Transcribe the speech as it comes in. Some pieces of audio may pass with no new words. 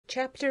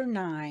Chapter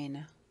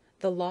 9.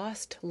 The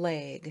Lost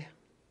Leg.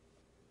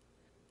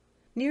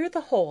 Near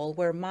the hole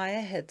where Maya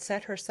had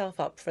set herself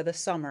up for the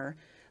summer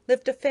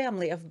lived a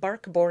family of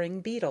bark-boring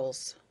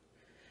beetles.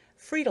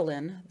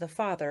 Fridolin, the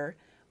father,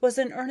 was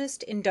an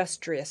earnest,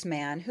 industrious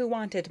man who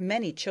wanted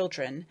many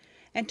children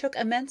and took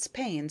immense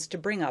pains to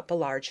bring up a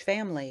large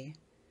family.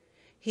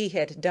 He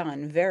had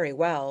done very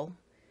well.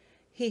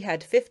 He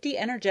had 50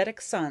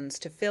 energetic sons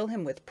to fill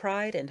him with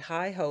pride and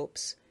high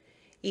hopes.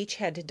 Each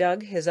had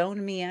dug his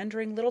own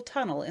meandering little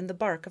tunnel in the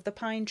bark of the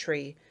pine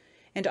tree,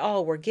 and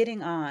all were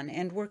getting on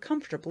and were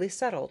comfortably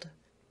settled.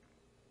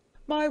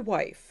 "My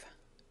wife,"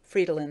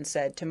 Fridolin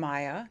said to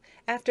Maya,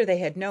 after they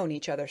had known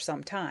each other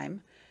some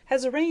time,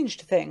 "has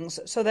arranged things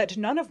so that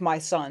none of my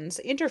sons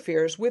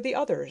interferes with the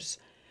others.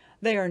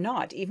 They are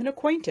not even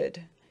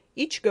acquainted.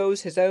 Each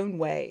goes his own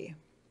way."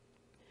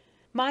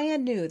 Maya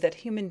knew that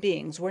human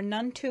beings were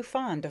none too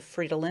fond of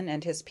Fridolin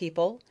and his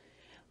people,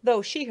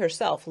 though she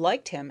herself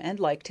liked him and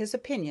liked his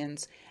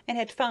opinions, and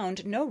had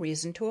found no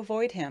reason to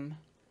avoid him.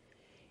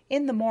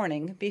 In the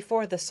morning,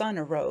 before the sun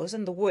arose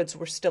and the woods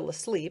were still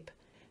asleep,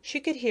 she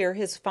could hear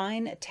his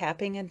fine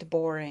tapping and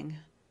boring.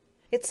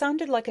 It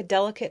sounded like a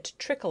delicate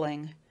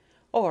trickling,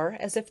 or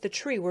as if the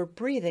tree were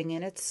breathing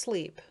in its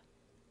sleep.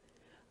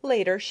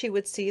 Later she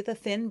would see the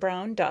thin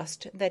brown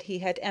dust that he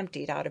had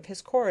emptied out of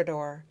his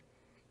corridor.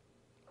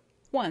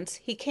 Once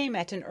he came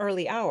at an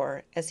early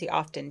hour, as he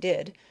often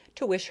did,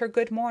 to wish her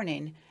good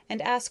morning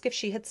and ask if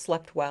she had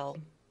slept well.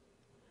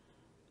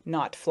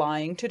 "Not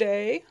flying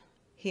today?"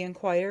 he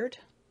inquired.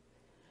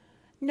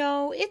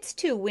 "No, it's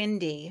too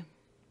windy."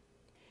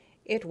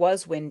 It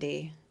was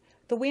windy.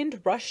 The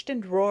wind rushed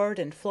and roared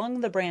and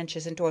flung the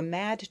branches into a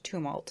mad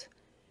tumult.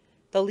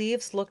 The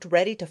leaves looked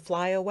ready to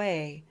fly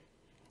away.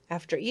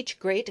 After each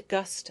great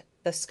gust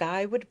the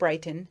sky would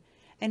brighten,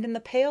 and in the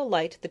pale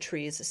light the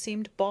trees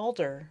seemed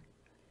balder.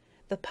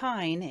 The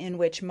pine in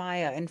which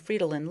Maya and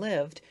Fridolin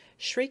lived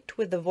shrieked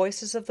with the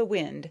voices of the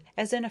wind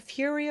as in a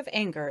fury of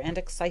anger and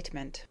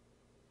excitement.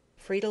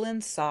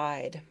 Fridolin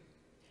sighed.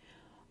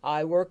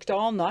 "I worked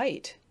all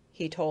night,"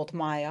 he told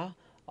Maya,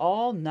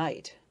 "all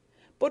night.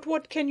 But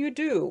what can you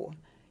do?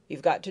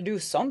 You've got to do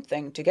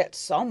something to get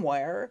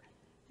somewhere,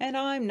 and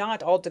I'm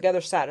not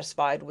altogether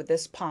satisfied with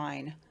this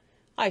pine.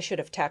 I should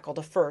have tackled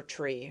a fir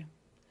tree."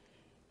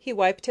 He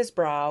wiped his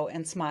brow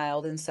and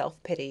smiled in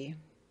self-pity.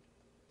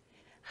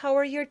 "How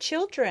are your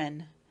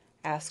children?"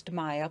 asked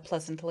Maya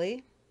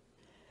pleasantly.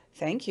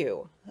 "Thank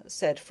you,"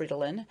 said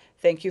Fridolin.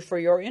 "Thank you for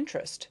your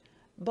interest.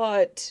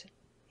 But,"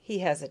 he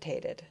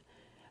hesitated,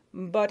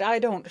 "but I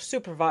don't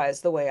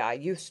supervise the way I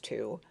used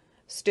to.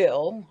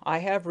 Still, I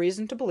have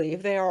reason to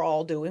believe they are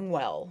all doing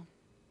well."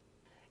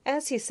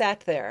 As he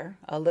sat there,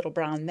 a little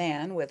brown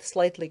man with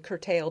slightly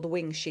curtailed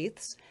wing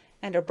sheaths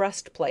and a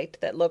breastplate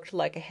that looked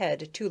like a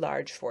head too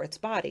large for its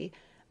body,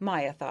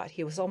 Maya thought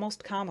he was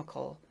almost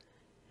comical.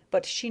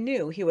 But she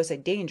knew he was a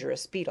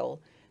dangerous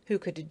beetle, who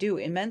could do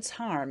immense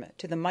harm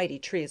to the mighty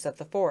trees of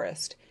the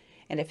forest,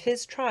 and if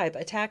his tribe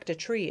attacked a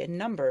tree in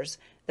numbers,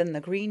 then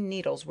the green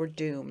needles were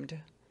doomed.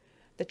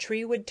 The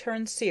tree would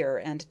turn sere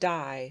and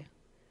die.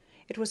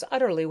 It was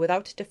utterly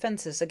without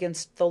defenses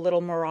against the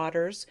little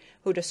marauders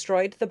who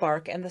destroyed the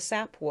bark and the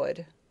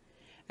sapwood.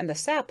 And the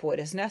sapwood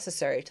is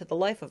necessary to the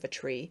life of a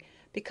tree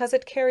because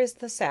it carries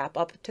the sap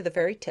up to the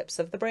very tips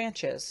of the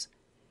branches.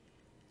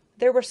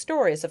 There were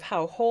stories of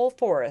how whole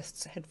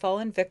forests had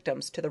fallen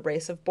victims to the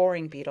race of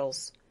boring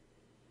beetles.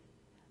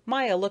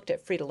 Maya looked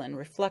at Fridolin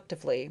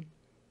reflectively.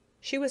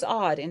 She was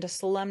awed into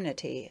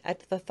solemnity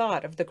at the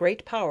thought of the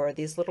great power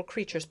these little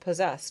creatures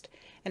possessed,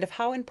 and of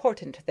how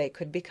important they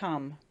could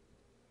become.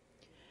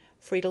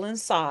 Fridolin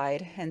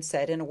sighed and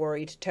said in a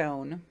worried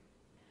tone,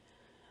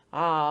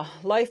 "Ah,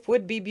 life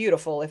would be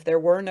beautiful if there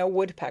were no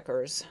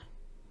woodpeckers."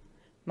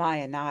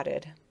 Maya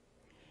nodded.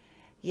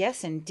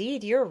 "Yes,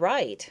 indeed, you're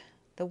right.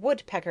 The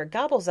woodpecker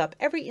gobbles up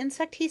every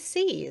insect he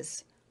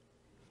sees."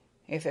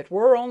 "If it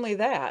were only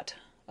that,"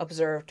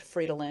 observed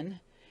Fridolin,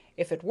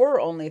 "if it were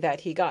only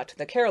that he got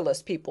the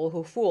careless people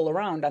who fool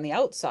around on the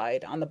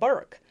outside, on the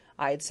bark,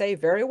 I'd say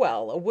very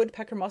well, a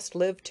woodpecker must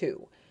live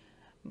too.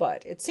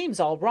 But it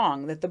seems all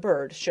wrong that the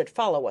bird should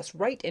follow us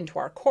right into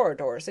our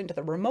corridors, into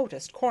the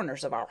remotest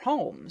corners of our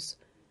homes."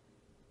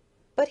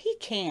 "But he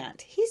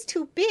can't. He's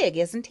too big,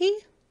 isn't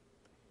he?"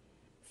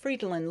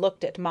 Fridolin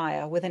looked at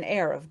Maya with an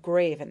air of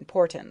grave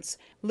importance,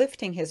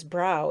 lifting his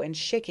brow and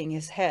shaking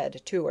his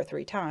head 2 or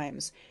 3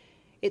 times.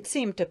 It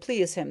seemed to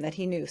please him that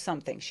he knew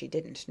something she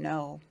didn't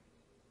know.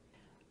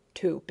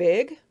 "Too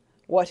big?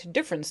 What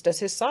difference does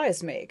his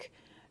size make?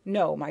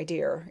 No, my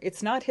dear,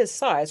 it's not his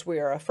size we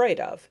are afraid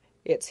of.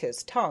 It's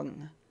his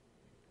tongue."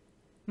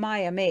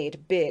 Maya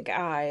made big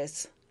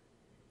eyes.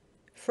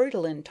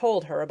 Fridolin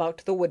told her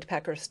about the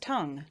woodpecker's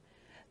tongue,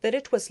 that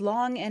it was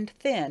long and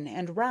thin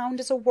and round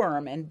as a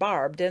worm and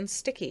barbed and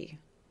sticky.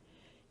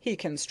 "He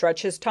can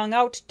stretch his tongue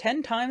out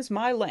 10 times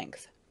my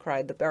length,"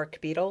 cried the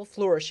bark beetle,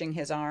 flourishing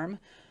his arm.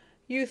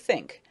 "You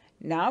think,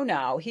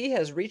 now, he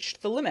has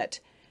reached the limit.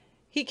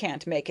 He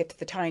can't make it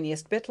the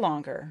tiniest bit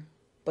longer.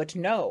 But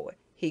no,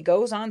 he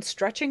goes on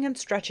stretching and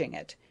stretching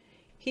it.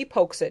 He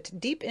pokes it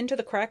deep into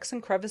the cracks and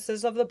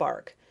crevices of the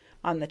bark,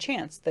 on the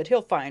chance that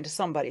he'll find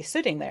somebody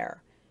sitting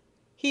there.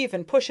 He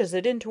even pushes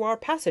it into our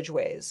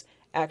passageways,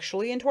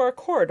 actually into our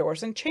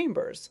corridors and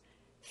chambers.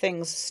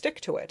 Things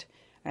stick to it,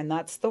 and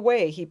that's the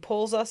way he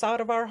pulls us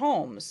out of our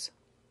homes."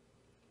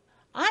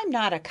 I'm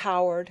not a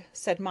coward,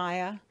 said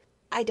Maya.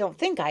 I don't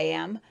think I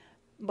am,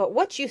 but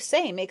what you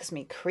say makes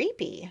me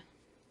creepy.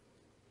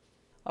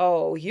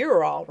 "Oh,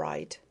 you're all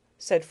right,"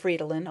 said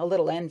Fridolin, a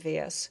little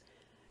envious.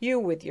 "You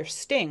with your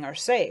sting are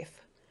safe.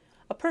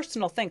 A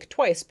person'll think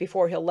twice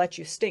before he'll let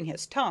you sting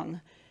his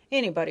tongue.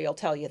 Anybody'll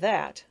tell you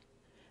that.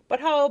 But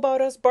how about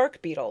us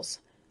bark beetles?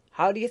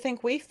 How do you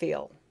think we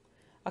feel?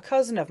 A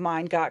cousin of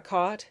mine got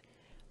caught.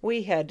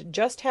 We had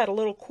just had a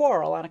little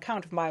quarrel on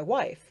account of my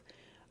wife.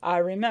 I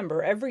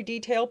remember every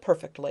detail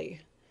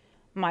perfectly.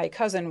 My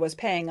cousin was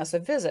paying us a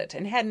visit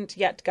and hadn't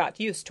yet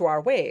got used to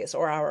our ways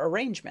or our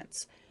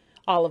arrangements.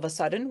 All of a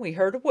sudden we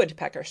heard a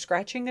woodpecker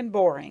scratching and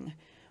boring,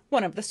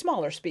 one of the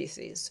smaller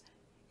species.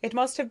 It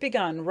must have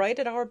begun right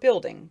at our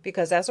building,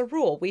 because as a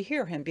rule we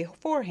hear him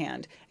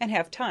beforehand and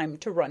have time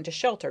to run to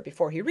shelter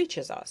before he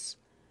reaches us.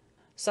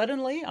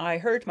 Suddenly I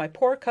heard my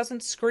poor cousin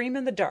scream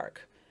in the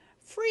dark,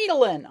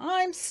 'Fridolin,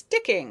 I'm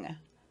sticking!'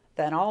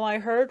 Then all I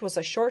heard was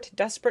a short,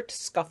 desperate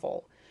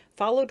scuffle,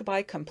 followed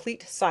by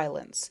complete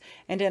silence,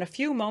 and in a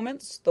few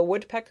moments the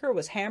woodpecker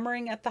was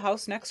hammering at the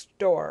house next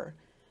door.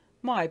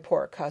 My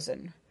poor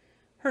cousin.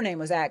 Her name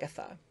was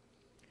Agatha."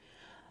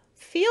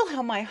 Feel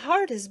how my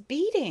heart is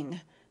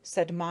beating,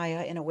 said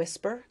Maya in a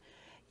whisper.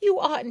 You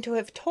oughtn't to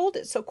have told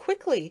it so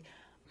quickly.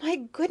 My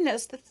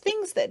goodness, the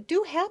things that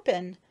do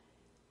happen.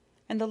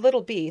 And the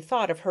little bee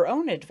thought of her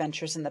own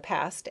adventures in the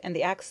past and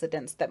the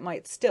accidents that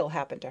might still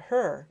happen to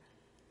her.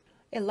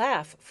 A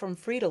laugh from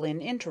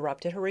Fridolin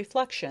interrupted her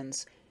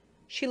reflections.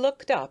 She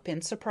looked up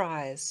in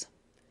surprise.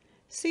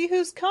 "See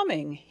who's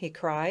coming," he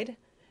cried.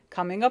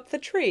 "Coming up the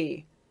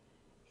tree.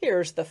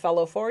 Here's the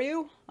fellow for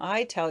you.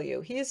 I tell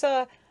you, he's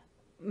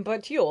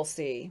but you'll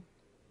see."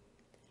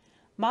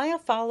 Maya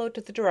followed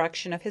the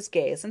direction of his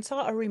gaze and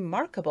saw a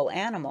remarkable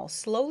animal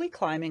slowly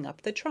climbing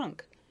up the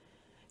trunk.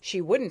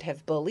 She wouldn't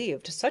have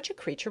believed such a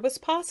creature was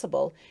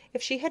possible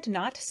if she had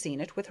not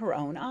seen it with her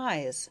own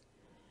eyes.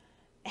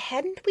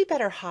 "Hadn't we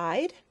better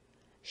hide?"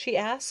 she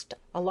asked,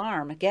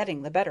 alarm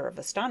getting the better of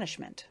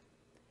astonishment.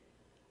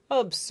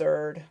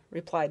 "Absurd,"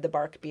 replied the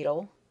bark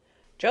beetle.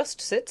 "Just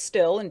sit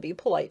still and be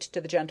polite to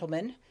the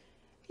gentleman.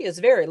 He is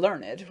very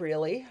learned,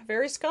 really,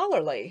 very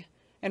scholarly,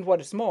 and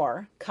what is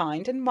more,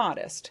 kind and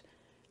modest.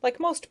 Like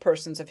most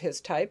persons of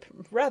his type,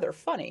 rather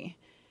funny.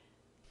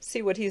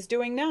 See what he's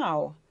doing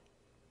now."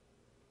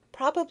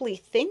 Probably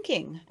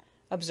thinking,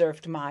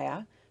 observed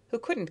Maya, who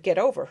couldn't get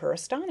over her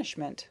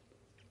astonishment.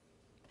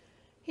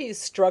 "He's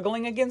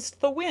struggling against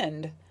the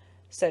wind,"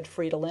 said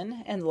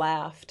Fridolin, and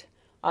laughed.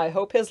 "I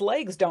hope his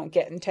legs don't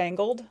get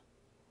entangled."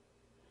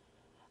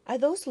 Are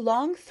those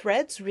long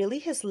threads really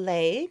his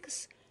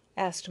legs?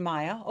 Asked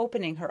Maya,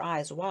 opening her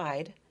eyes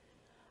wide.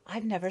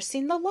 I've never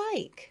seen the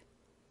like.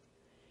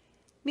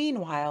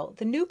 Meanwhile,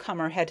 the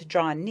newcomer had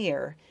drawn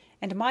near,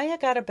 and Maya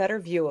got a better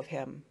view of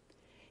him.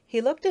 He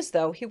looked as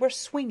though he were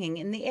swinging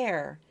in the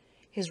air.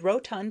 His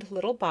rotund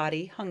little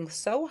body hung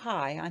so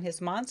high on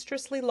his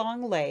monstrously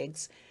long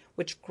legs,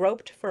 which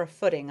groped for a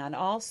footing on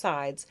all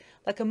sides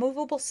like a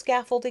movable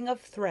scaffolding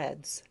of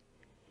threads.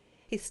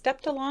 He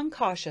stepped along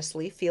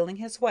cautiously, feeling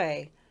his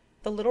way.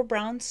 The little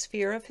brown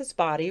sphere of his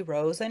body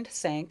rose and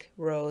sank,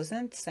 rose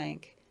and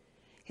sank.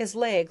 His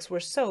legs were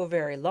so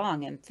very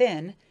long and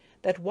thin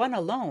that one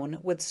alone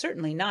would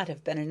certainly not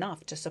have been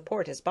enough to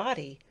support his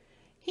body.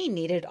 He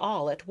needed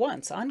all at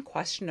once,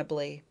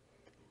 unquestionably.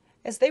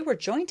 As they were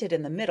jointed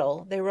in the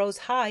middle, they rose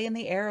high in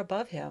the air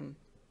above him.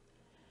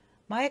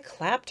 Maya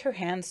clapped her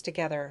hands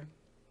together.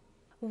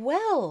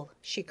 Well,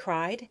 she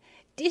cried,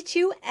 did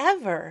you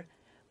ever?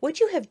 Would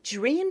you have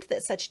dreamed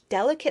that such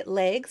delicate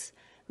legs,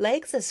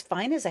 legs as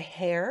fine as a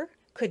hair,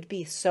 could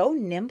be so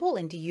nimble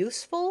and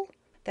useful,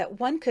 that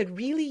one could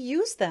really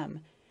use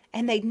them,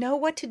 and they'd know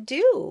what to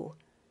do?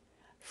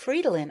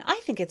 Fridolin, I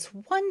think it's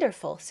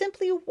wonderful,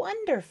 simply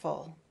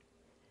wonderful.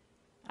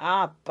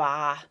 "Ah,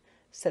 bah,"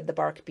 said the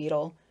bark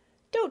beetle.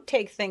 "Don't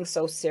take things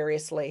so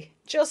seriously.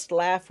 Just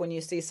laugh when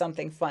you see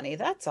something funny,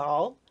 that's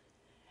all."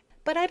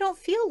 But I don't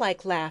feel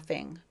like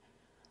laughing.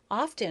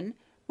 Often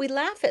we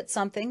laugh at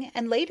something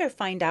and later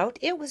find out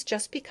it was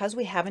just because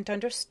we haven't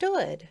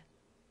understood.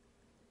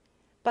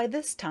 By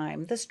this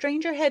time the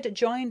stranger had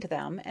joined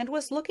them and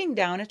was looking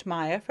down at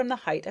Maya from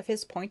the height of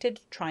his pointed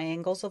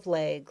triangles of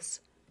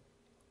legs.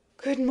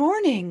 "Good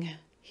morning,"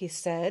 he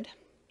said.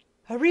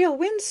 "A real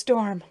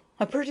windstorm,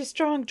 a pretty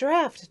strong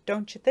draught,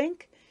 don't you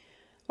think?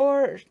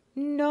 Or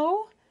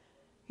no?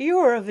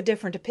 You're of a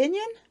different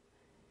opinion?"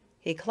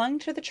 He clung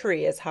to the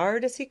tree as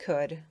hard as he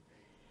could.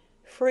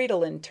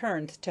 Fridolin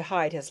turned to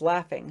hide his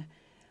laughing,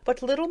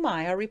 but little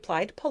Maya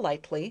replied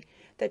politely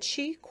that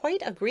she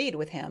quite agreed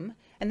with him,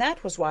 and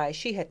that was why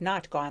she had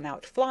not gone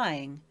out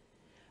flying.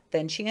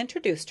 Then she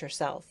introduced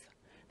herself.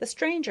 The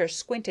stranger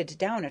squinted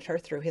down at her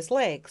through his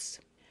legs.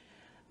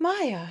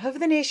 "Maya of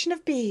the nation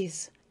of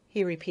bees,"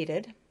 he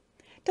repeated.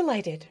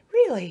 Delighted,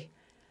 really.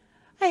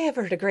 I have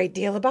heard a great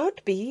deal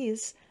about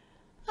bees.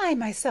 I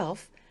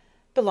myself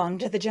belong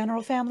to the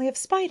general family of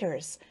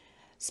spiders,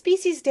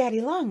 species daddy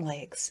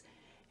longlegs,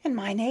 and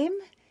my name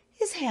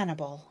is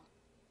Hannibal.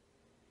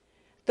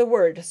 The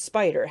word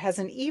spider has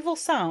an evil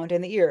sound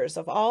in the ears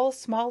of all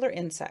smaller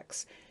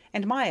insects,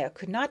 and Maya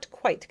could not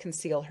quite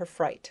conceal her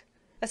fright,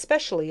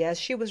 especially as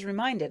she was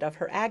reminded of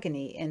her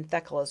agony in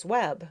Thekla's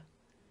web.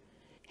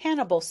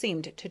 Hannibal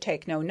seemed to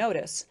take no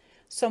notice,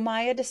 so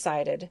Maya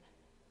decided,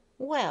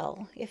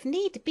 Well, if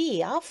need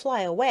be, I'll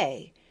fly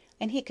away,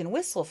 and he can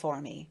whistle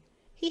for me.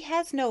 He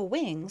has no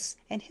wings,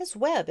 and his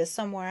web is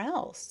somewhere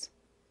else.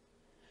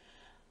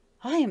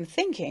 I am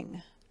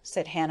thinking,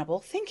 said Hannibal,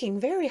 thinking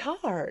very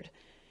hard.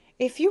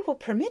 If you will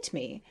permit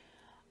me,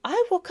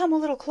 I will come a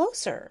little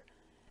closer.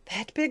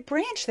 That big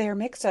branch there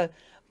makes a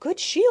good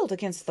shield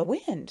against the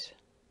wind.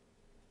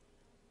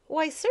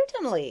 Why,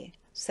 certainly,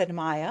 said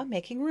Maya,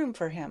 making room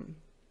for him.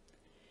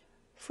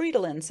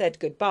 Fridolin said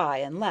good-bye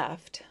and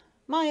left.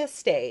 Maya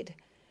stayed.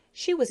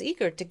 She was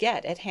eager to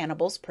get at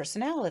Hannibal's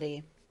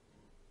personality.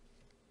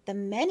 The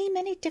many,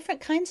 many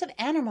different kinds of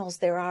animals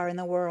there are in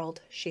the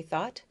world, she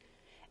thought.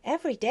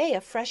 Every day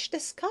a fresh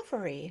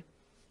discovery.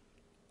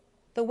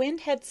 The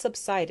wind had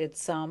subsided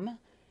some,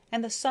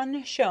 and the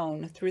sun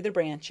shone through the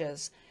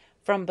branches.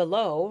 From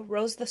below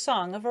rose the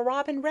song of a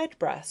robin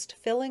redbreast,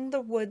 filling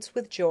the woods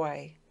with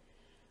joy.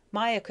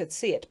 Maya could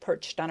see it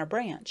perched on a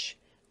branch,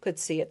 could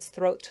see its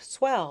throat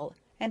swell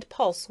and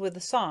pulse with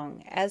the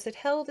song as it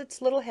held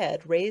its little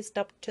head raised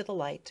up to the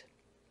light.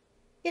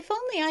 If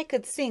only I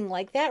could sing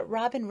like that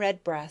robin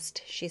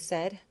redbreast, she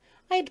said,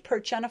 I'd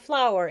perch on a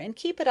flower and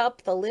keep it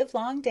up the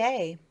livelong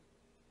day.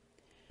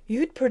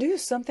 You'd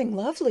produce something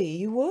lovely,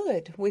 you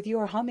would, with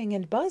your humming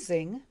and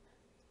buzzing.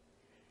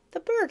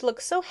 The bird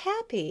looks so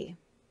happy.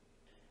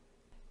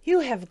 You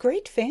have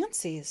great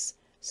fancies,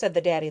 said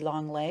the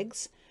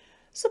daddy-long-legs.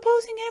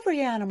 Supposing every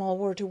animal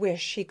were to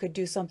wish he could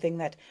do something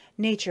that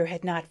nature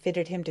had not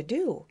fitted him to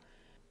do,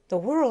 the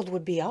world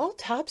would be all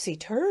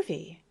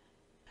topsy-turvy.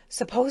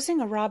 Supposing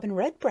a robin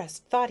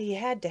redbreast thought he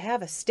had to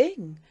have a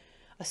sting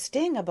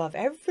above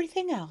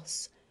everything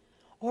else,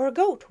 or a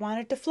goat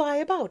wanted to fly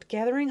about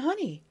gathering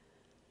honey.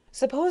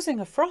 Supposing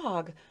a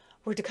frog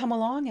were to come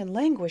along and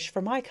languish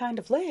for my kind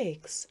of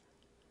legs.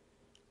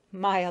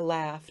 Maya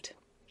laughed.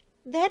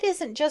 That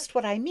isn't just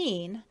what I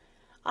mean.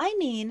 I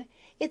mean,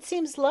 it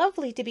seems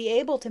lovely to be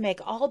able to make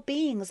all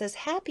beings as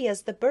happy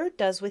as the bird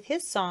does with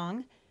his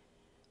song.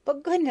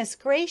 But goodness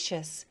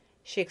gracious,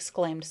 she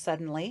exclaimed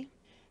suddenly,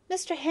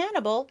 Mr.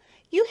 Hannibal,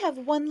 you have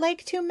one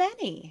leg too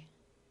many.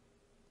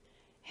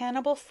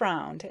 Hannibal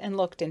frowned and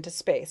looked into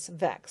space,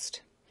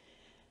 vexed.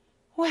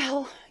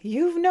 Well,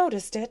 you've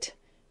noticed it,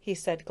 he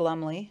said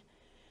glumly.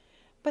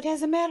 But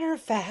as a matter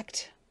of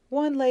fact,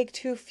 one leg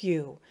too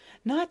few,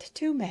 not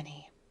too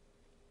many.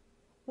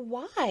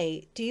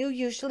 Why, do you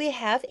usually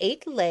have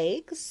 8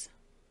 legs?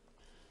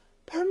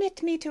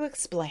 Permit me to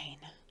explain.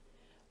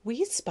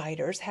 We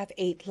spiders have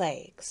 8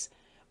 legs.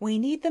 We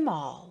need them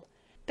all.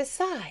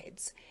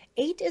 Besides,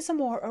 8 is a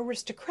more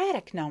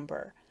aristocratic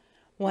number.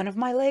 One of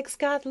my legs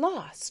got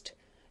lost.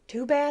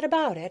 Too bad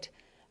about it.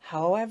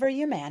 However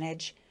you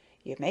manage,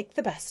 you make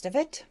the best of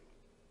it.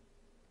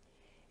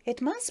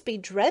 It must be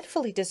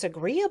dreadfully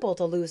disagreeable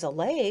to lose a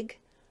leg,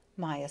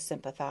 Maya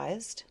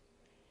sympathized.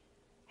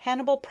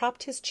 Hannibal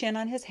propped his chin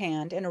on his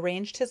hand and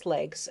arranged his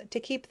legs to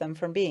keep them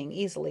from being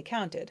easily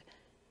counted.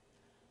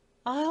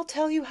 I'll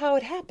tell you how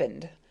it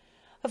happened.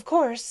 Of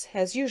course,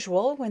 as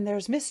usual, when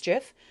there's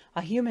mischief,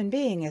 a human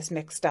being is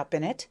mixed up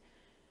in it.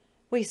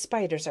 We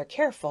spiders are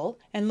careful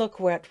and look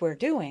what we're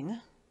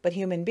doing, but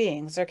human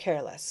beings are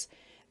careless.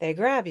 They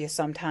grab you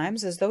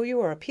sometimes as though you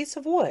were a piece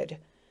of wood.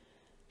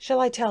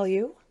 Shall I tell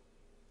you?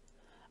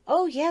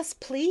 Oh, yes,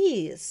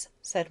 please,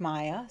 said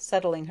Maya,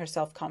 settling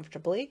herself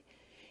comfortably.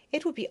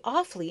 It would be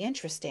awfully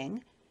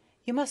interesting.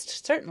 You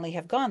must certainly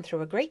have gone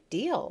through a great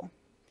deal.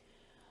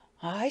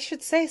 I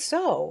should say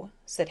so,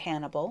 said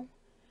Hannibal.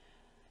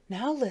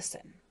 Now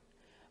listen.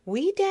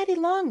 We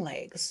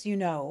daddy-long-legs, you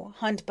know,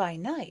 hunt by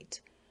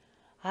night.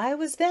 I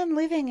was then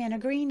living in a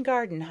green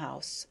garden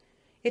house.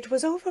 It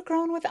was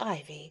overgrown with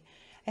ivy,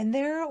 and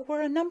there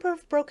were a number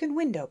of broken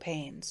window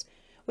panes,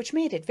 which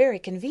made it very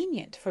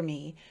convenient for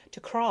me to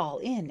crawl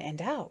in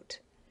and out.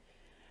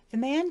 The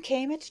man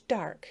came at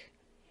dark.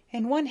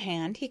 In one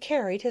hand he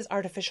carried his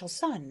artificial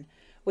sun,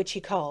 which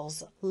he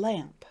calls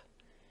lamp.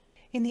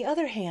 In the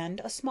other hand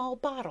a small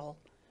bottle.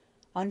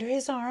 Under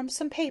his arm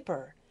some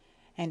paper,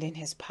 and in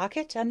his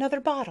pocket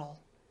another bottle.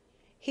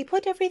 He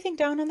put everything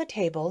down on the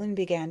table and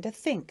began to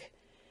think,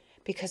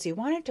 because he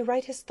wanted to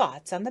write his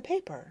thoughts on the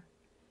paper.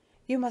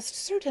 You must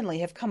certainly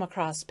have come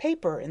across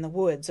paper in the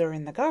woods or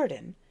in the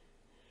garden.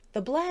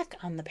 The black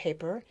on the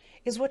paper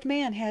is what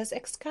man has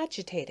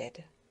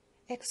excogitated.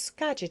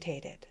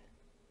 Excogitated.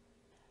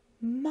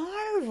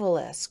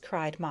 Marvelous!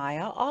 Cried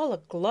Maya, all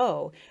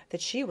aglow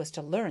that she was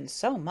to learn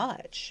so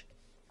much.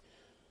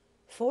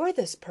 For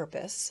this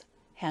purpose,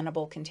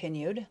 Hannibal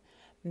continued,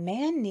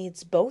 man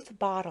needs both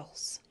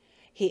bottles.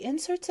 He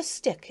inserts a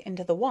stick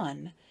into the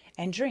one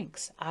and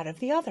drinks out of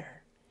the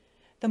other.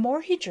 The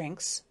more he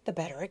drinks, the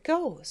better it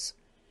goes.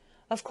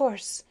 Of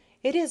course,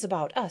 it is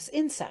about us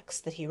insects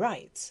that he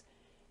writes.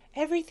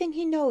 Everything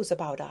he knows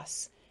about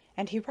us,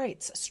 and he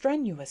writes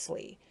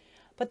strenuously,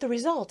 but the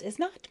result is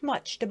not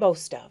much to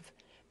boast of,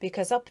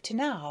 because up to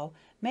now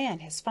man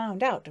has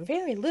found out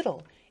very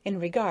little in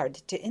regard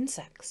to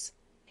insects.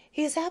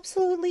 He is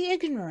absolutely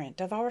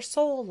ignorant of our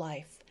soul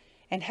life,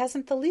 and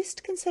hasn't the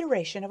least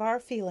consideration of our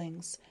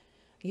feelings.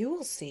 You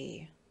will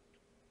see."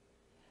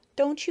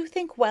 "Don't you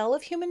think well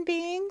of human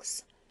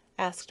beings?"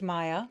 asked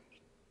Maya.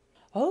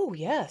 "Oh,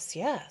 yes,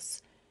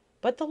 yes.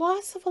 But the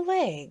loss of a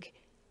leg,"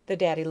 the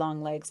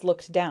daddy-long-legs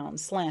looked down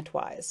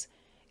slantwise,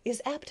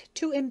 "is apt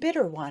to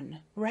embitter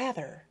one,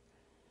 rather."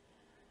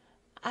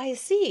 "I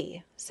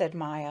see," said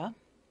Maya.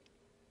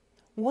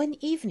 "One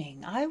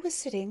evening I was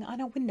sitting on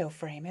a window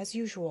frame as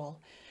usual,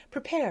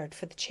 prepared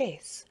for the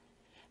chase,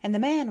 and the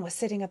man was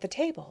sitting at the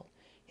table,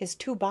 his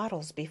 2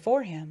 bottles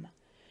before him,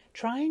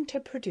 trying to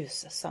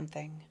produce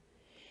something.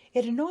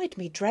 It annoyed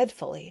me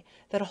dreadfully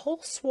that a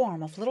whole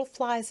swarm of little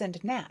flies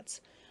and gnats,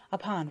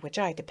 upon which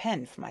I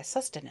depend for my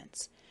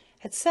sustenance,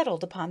 had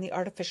settled upon the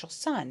artificial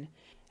sun,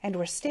 and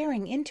were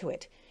staring into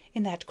it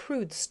in that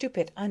crude,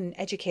 stupid,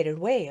 uneducated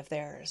way of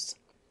theirs."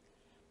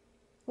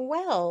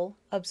 "Well,"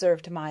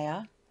 observed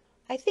Maya,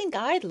 "I think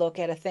I'd look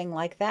at a thing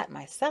like that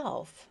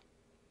myself."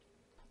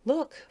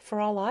 "Look, for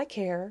all I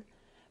care.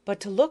 But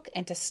to look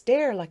and to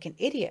stare like an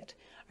idiot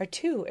are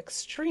 2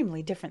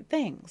 extremely different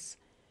things.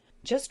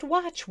 Just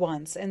watch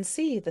once and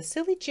see the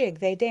silly jig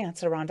they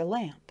dance around a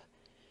lamp.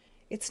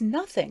 It's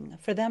nothing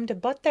for them to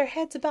butt their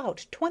heads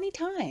about 20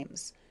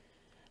 times.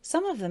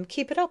 Some of them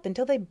keep it up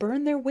until they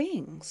burn their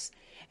wings,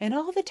 and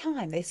all the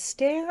time they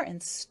stare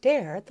and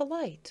stare at the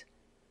light."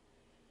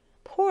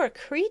 "Poor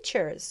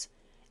creatures!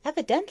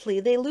 Evidently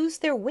they lose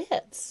their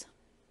wits."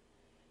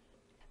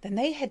 "Then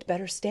they had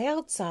better stay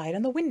outside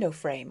on the window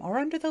frame or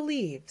under the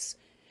leaves.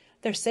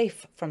 They're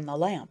safe from the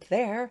lamp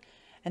there,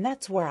 and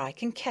that's where I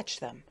can catch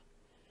them.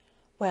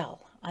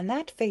 Well, on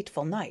that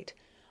fateful night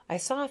I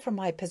saw from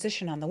my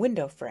position on the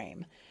window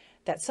frame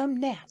that some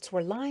gnats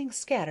were lying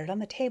scattered on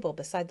the table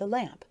beside the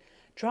lamp,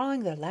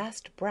 drawing their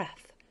last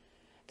breath.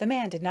 The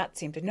man did not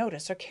seem to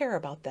notice or care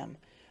about them,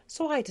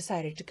 so I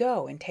decided to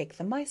go and take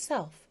them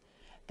myself.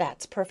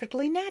 That's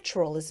perfectly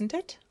natural, isn't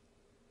it?"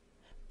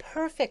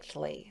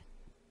 "Perfectly."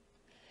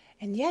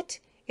 "And yet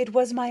it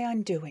was my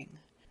undoing.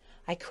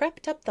 I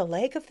crept up the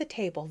leg of the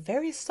table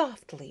very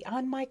softly,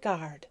 on my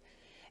guard,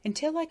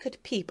 until I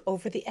could peep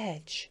over the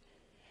edge.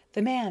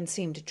 The man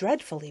seemed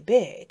dreadfully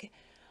big.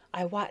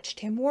 I watched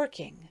him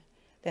working,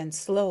 then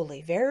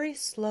slowly, very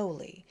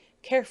slowly,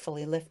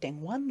 carefully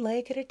lifting one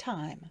leg at a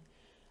time,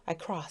 I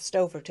crossed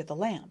over to the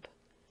lamp.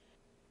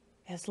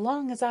 As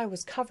long as I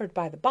was covered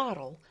by the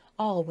bottle,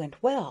 all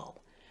went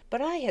well,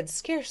 but I had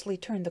scarcely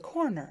turned the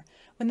corner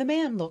when the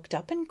man looked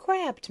up and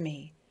grabbed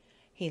me.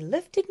 He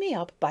lifted me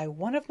up by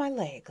one of my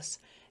legs,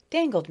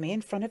 dangled me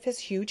in front of his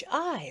huge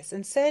eyes,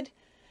 and said,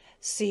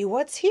 'See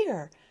what's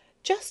here,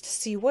 just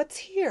see what's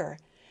here,'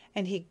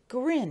 and he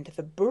grinned,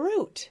 the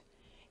brute!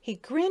 He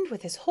grinned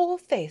with his whole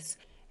face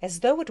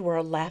as though it were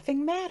a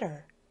laughing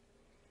matter."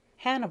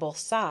 Hannibal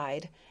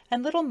sighed,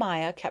 and little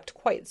Maya kept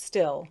quite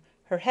still.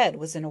 Her head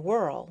was in a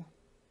whirl.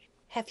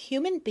 "Have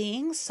human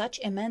beings such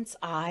immense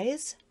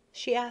eyes?"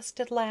 she asked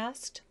at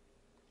last.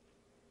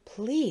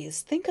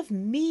 "Please think of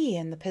me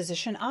in the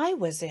position I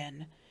was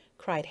in,"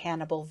 cried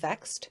Hannibal,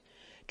 vexed.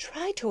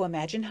 "Try to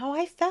imagine how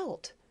I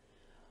felt.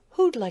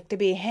 Who'd like to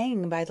be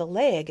hanging by the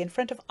leg in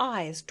front of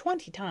eyes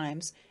 20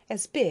 times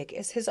as big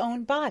as his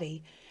own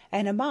body,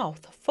 and a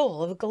mouth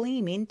full of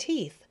gleaming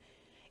teeth,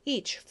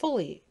 each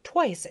fully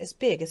twice as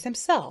big as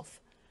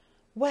himself?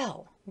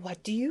 Well,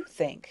 what do you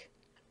think?"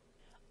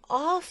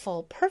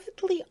 "Awful,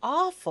 perfectly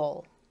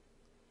awful."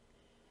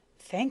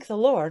 "Thank the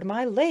Lord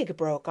my leg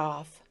broke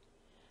off.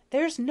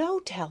 There's no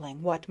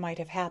telling what might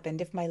have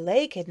happened if my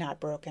leg had not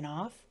broken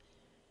off.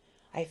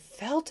 I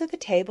fell to the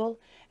table,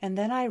 and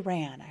then I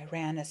ran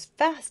as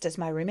fast as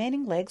my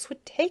remaining legs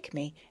would take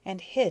me,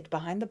 and hid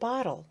behind the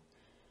bottle.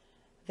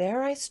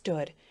 There I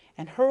stood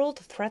and hurled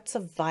threats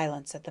of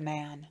violence at the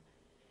man.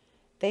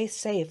 They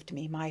saved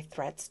me, my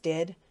threats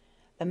did.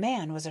 The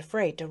man was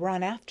afraid to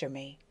run after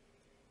me.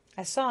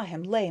 I saw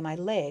him lay my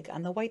leg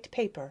on the white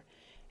paper,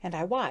 and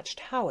I watched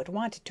how it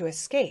wanted to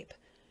escape,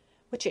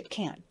 which it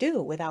can't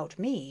do without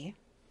me."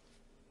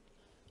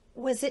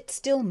 "Was it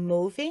still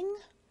moving?"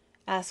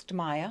 asked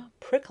Maya,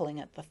 prickling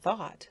at the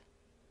thought.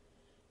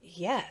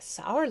 "Yes,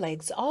 our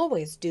legs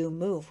always do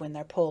move when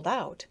they're pulled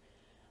out.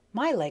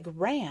 My leg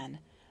ran,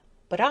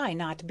 but I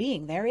not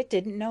being there, it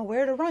didn't know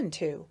where to run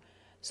to,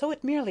 so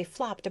it merely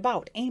flopped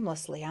about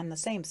aimlessly on the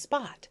same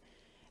spot,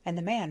 and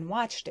the man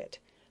watched it,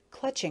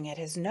 clutching at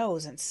his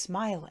nose and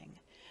smiling,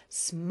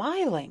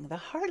 the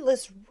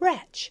heartless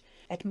wretch,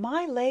 at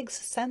my leg's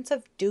sense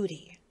of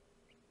duty."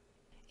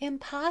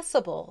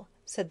 "Impossible,"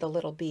 said the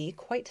little bee,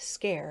 quite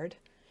scared.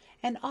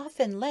 "An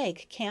offen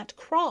leg can't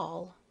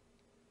crawl."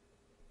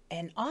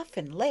 "An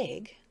offen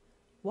leg?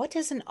 What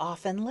is an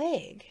offen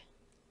leg?"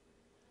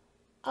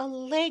 "A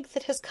leg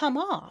that has come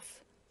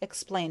off.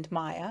 explained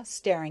Maya,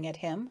 staring at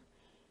him.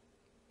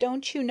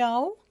 Don't you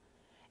know?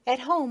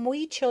 At home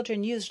we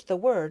children used the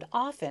word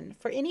often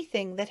for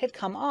anything that had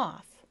come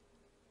off.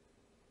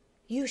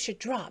 You should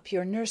drop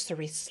your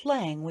nursery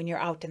slang when you're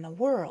out in the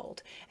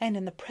world and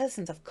in the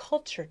presence of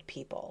cultured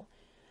people,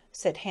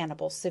 said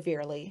Hannibal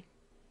severely.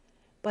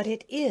 But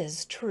it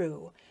is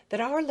true that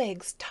our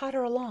legs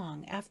totter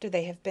along after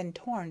they have been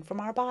torn from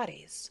our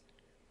bodies.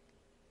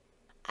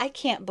 I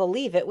can't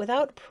believe it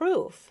without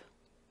proof.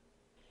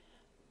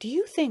 Do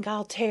you think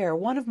I'll tear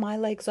one of my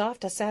legs off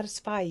to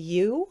satisfy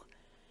you?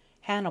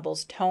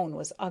 Hannibal's tone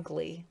was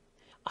ugly.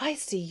 I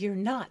see you're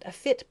not a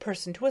fit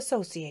person to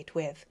associate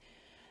with.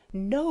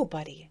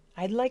 Nobody,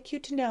 I'd like you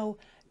to know,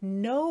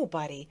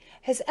 nobody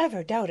has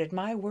ever doubted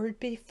my word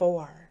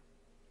before.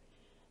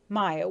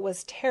 Maya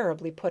was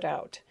terribly put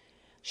out.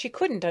 She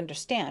couldn't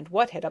understand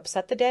what had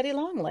upset the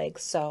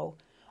daddy-long-legs so,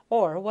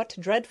 or what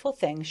dreadful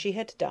thing she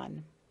had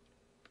done.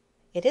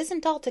 It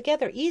isn't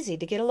altogether easy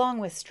to get along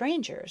with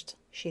strangers,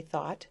 she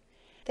thought.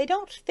 They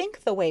don't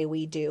think the way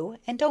we do,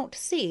 and don't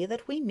see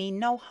that we mean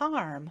no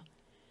harm.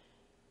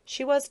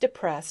 She was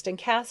depressed and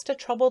cast a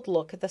troubled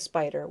look at the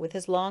spider with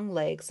his long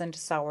legs and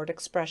soured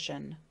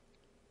expression.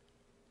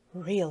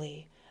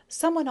 Really,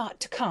 someone ought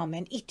to come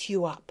and eat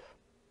you up.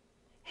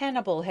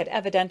 Hannibal had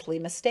evidently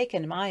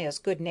mistaken Maya's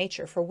good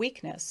nature for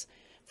weakness,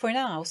 for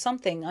now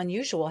something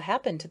unusual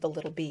happened to the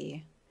little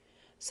bee.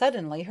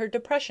 Suddenly her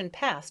depression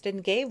passed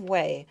and gave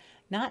way,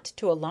 not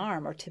to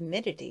alarm or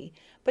timidity,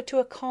 but to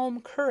a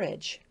calm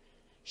courage.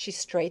 She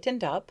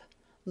straightened up,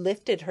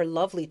 lifted her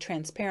lovely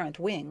transparent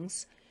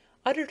wings,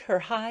 uttered her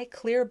high,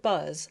 clear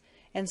buzz,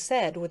 and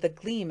said with a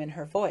gleam in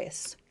her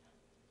voice,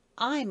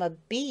 "I'm a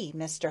bee,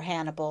 Mr.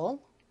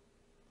 Hannibal."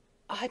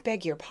 "I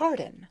beg your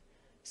pardon,"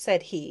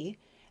 said he,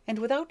 and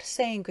without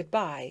saying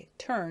good-by,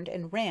 turned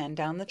and ran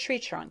down the tree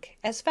trunk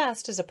as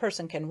fast as a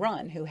person can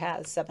run who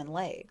has 7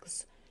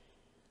 legs.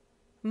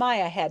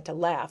 Maya had to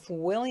laugh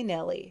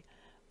willy-nilly.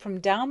 From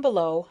down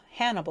below,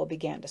 Hannibal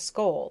began to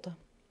scold.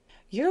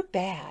 "You're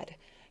bad.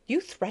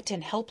 You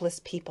threaten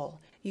helpless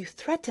people. You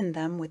threaten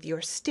them with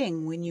your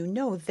sting when you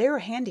know they're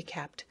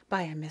handicapped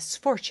by a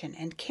misfortune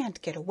and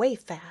can't get away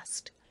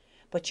fast.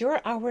 But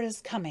your hour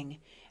is coming,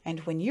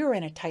 and when you're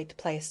in a tight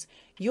place,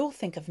 you'll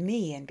think of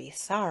me and be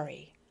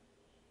sorry."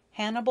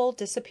 Hannibal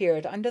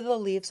disappeared under the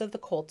leaves of the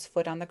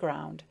coltsfoot on the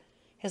ground.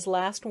 His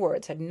last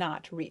words had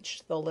not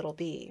reached the little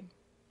bee.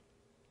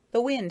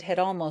 The wind had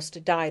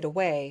almost died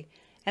away,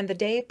 and the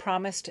day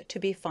promised to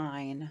be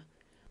fine.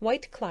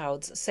 White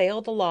clouds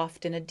sailed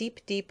aloft in a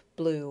deep, deep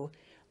blue,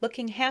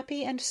 looking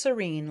happy and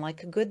serene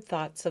like good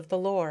thoughts of the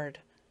Lord.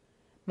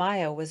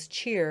 Maya was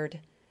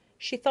cheered.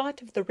 She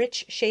thought of the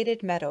rich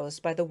shaded meadows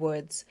by the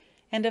woods,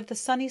 and of the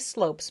sunny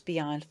slopes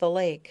beyond the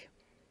lake.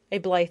 A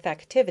blithe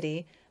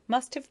activity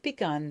must have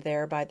begun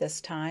there by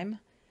this time.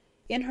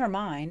 In her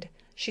mind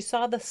she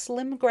saw the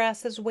slim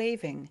grasses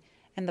waving,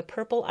 and the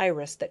purple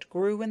iris that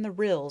grew in the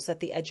rills at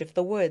the edge of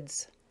the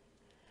woods.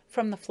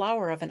 From the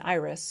flower of an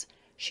iris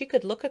she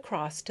could look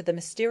across to the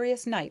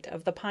mysterious night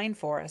of the pine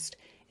forest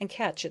and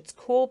catch its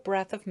cool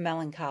breath of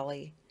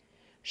melancholy.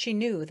 She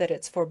knew that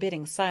its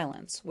forbidding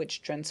silence,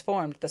 which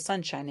transformed the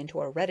sunshine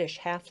into a reddish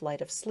half-light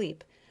of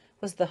sleep,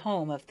 was the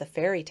home of the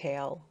fairy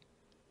tale.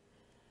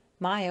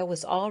 Maya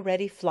was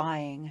already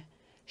flying.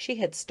 She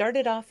had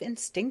started off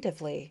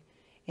instinctively,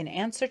 in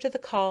answer to the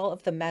call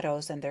of the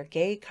meadows and their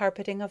gay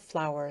carpeting of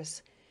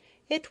flowers.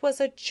 It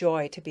was a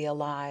joy to be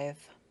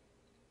alive.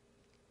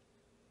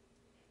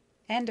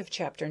 End of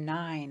chapter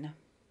 9.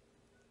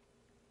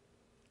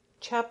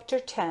 Chapter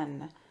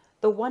 10.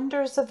 The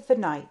Wonders of the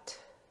Night.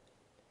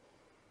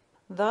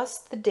 Thus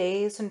the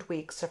days and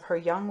weeks of her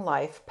young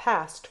life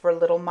passed for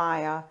little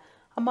Maya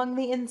among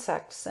the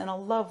insects in a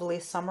lovely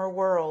summer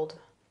world.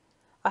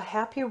 A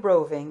happy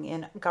roving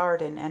in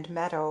garden and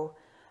meadow,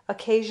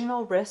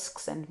 occasional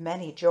risks and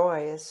many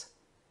joys.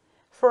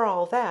 For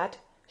all that,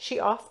 she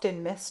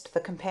often missed the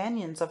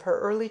companions of her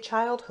early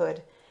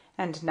childhood,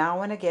 and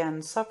now and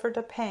again suffered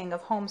a pang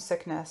of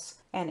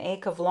homesickness, an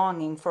ache of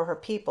longing for her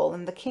people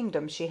in the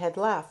kingdom she had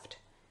left.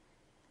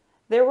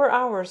 There were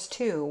hours,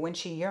 too, when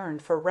she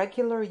yearned for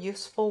regular,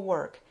 useful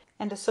work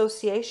and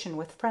association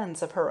with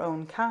friends of her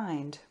own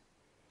kind.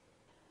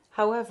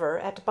 However,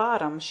 at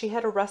bottom she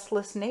had a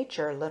restless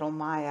nature, little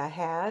Maya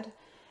had,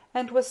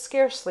 and was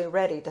scarcely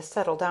ready to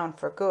settle down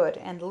for good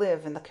and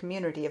live in the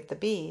community of the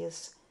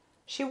bees.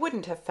 She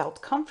wouldn't have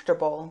felt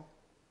comfortable.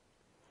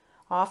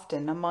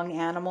 Often, among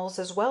animals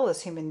as well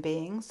as human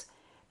beings,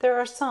 there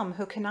are some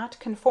who cannot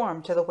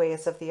conform to the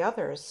ways of the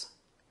others.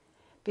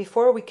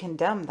 Before we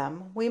condemn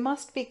them, we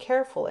must be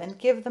careful and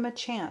give them a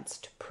chance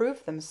to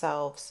prove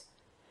themselves,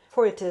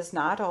 for it is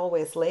not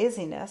always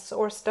laziness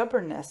or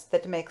stubbornness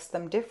that makes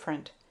them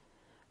different.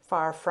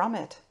 Far from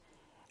it.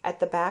 At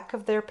the back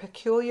of their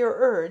peculiar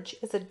urge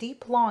is a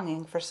deep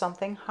longing for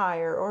something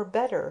higher or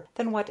better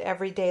than what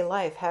everyday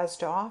life has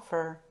to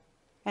offer.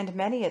 And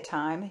many a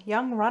time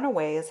young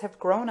runaways have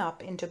grown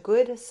up into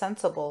good,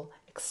 sensible,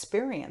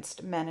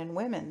 experienced men and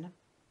women.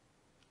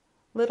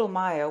 Little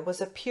Maya was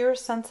a pure,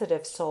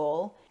 sensitive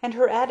soul, and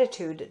her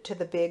attitude to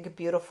the big,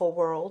 beautiful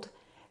world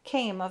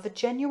came of a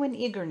genuine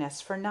eagerness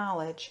for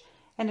knowledge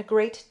and a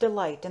great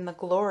delight in the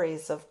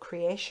glories of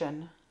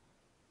creation.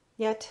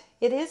 Yet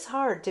it is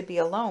hard to be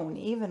alone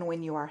even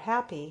when you are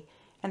happy,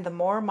 and the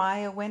more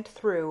Maya went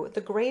through,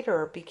 the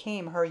greater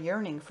became her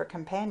yearning for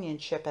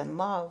companionship and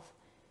love.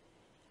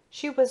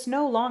 She was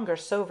no longer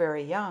so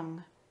very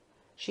young.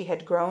 She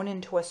had grown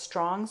into a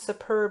strong,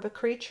 superb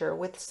creature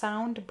with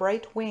sound,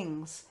 bright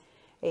wings,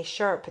 a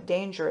sharp,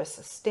 dangerous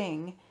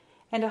sting,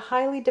 and a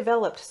highly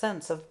developed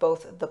sense of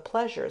both the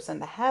pleasures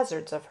and the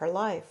hazards of her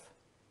life.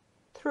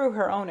 Through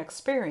her own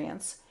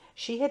experience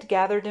she had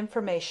gathered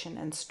information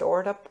and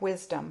stored up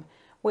wisdom,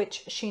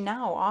 which she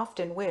now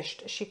often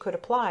wished she could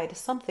apply to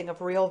something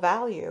of real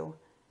value.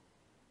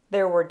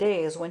 There were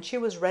days when she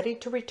was ready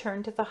to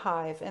return to the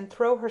hive and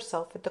throw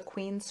herself at the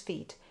queen's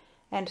feet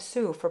and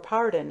sue for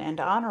pardon and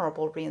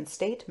honorable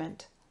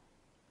reinstatement.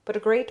 But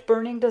a great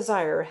burning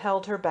desire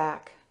held her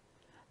back,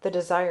 the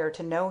desire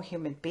to know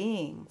human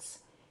beings.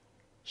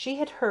 She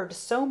had heard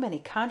so many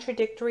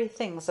contradictory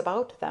things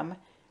about them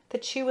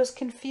that she was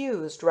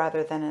confused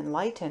rather than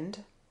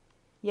enlightened.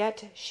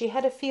 Yet she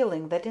had a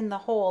feeling that in the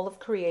whole of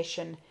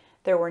creation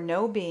there were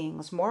no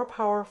beings more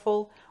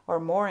powerful or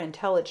more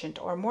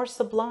intelligent or more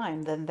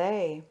sublime than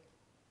they.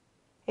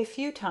 A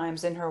few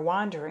times in her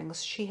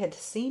wanderings she had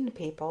seen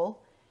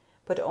people,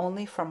 but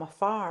only from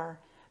afar,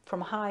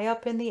 from high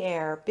up in the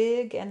air,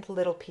 big and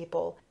little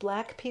people,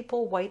 black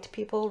people, white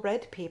people,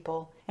 red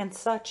people, and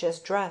such as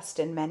dressed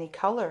in many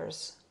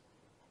colors.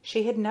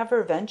 She had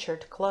never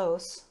ventured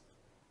close.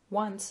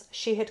 Once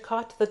she had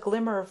caught the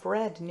glimmer of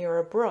red near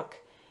a brook,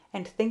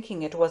 and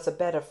thinking it was a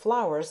bed of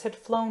flowers had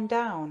flown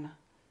down.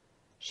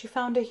 She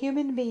found a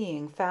human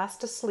being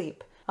fast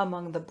asleep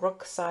among the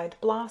brookside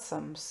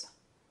blossoms.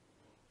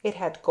 It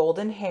had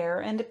golden hair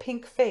and a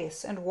pink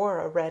face and wore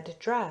a red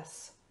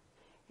dress.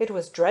 It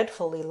was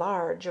dreadfully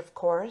large, of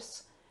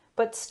course,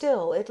 but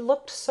still it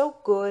looked so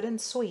good and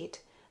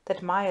sweet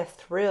that Maya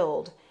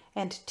thrilled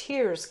and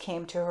tears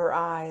came to her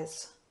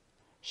eyes.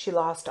 She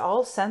lost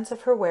all sense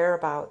of her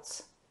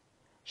whereabouts.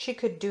 She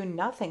could do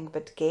nothing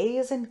but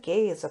gaze and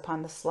gaze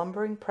upon the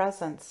slumbering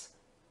presence.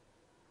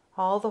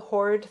 All the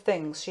horrid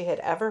things she had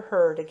ever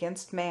heard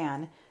against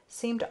man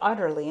seemed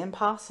utterly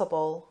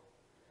impossible.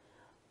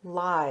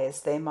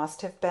 Lies they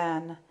must have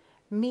been,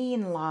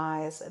 mean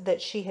lies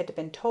that she had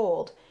been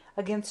told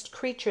against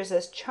creatures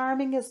as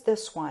charming as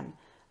this one,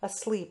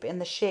 asleep in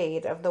the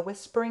shade of the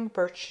whispering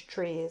birch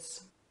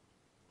trees.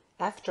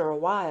 After a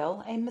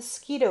while a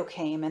mosquito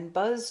came and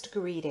buzzed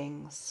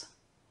greetings.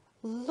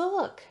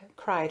 "Look!"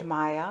 cried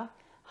Maya,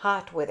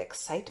 hot with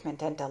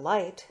excitement and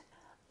delight.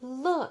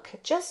 "Look,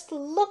 just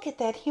look at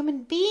that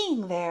human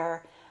being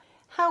there!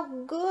 How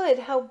good,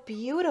 how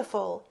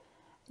beautiful!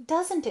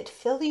 Doesn't it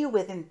fill you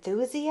with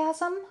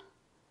enthusiasm?"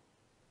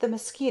 The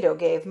mosquito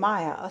gave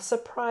Maya a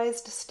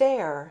surprised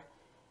stare,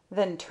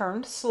 then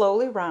turned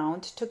slowly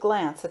round to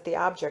glance at the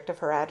object of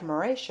her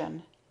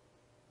admiration.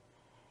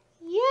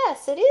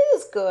 "Yes, it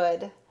is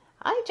good.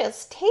 I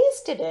just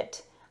tasted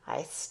it.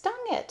 I stung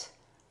it.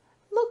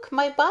 Look,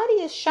 my body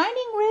is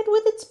shining red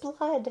with its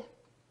blood."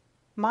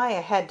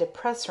 Maya had to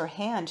press her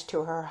hand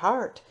to her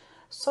heart,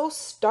 so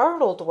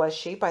startled was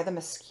she by the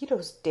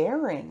mosquito's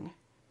daring.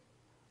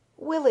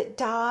 "Will it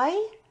die?"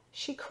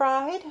 she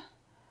cried.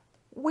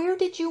 "Where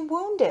did you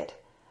wound it?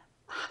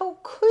 How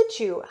could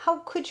you? How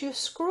could you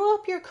screw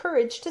up your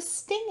courage to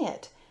sting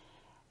it?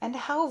 And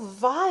how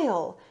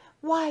vile!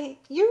 Why,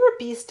 you're a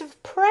beast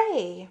of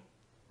prey!"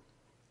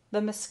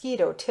 The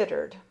mosquito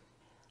tittered.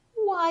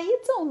 "Why,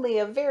 it's only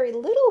a very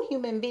little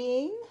human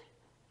being,"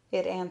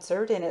 it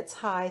answered in its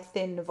high,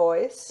 thin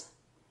voice.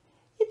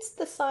 "It's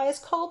the size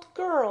called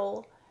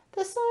girl,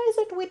 the size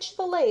at which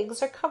the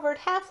legs are covered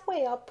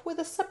halfway up with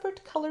a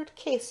separate colored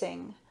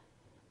casing.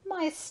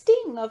 My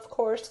sting, of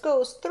course,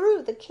 goes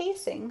through the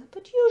casing,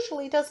 but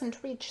usually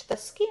doesn't reach the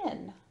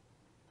skin.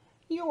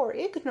 Your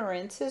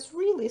ignorance is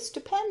really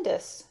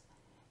stupendous.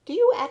 Do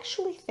you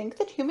actually think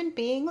that human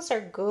beings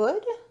are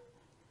good?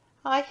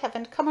 I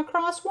haven't come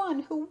across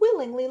one who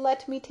willingly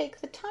let me take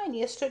the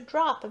tiniest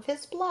drop of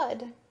his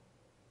blood."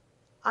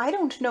 "I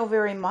don't know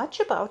very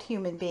much about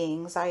human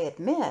beings, I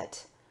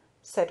admit,"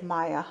 said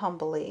Maya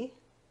humbly.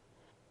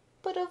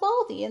 "But of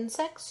all the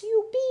insects,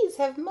 you bees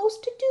have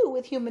most to do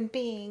with human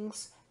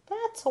beings.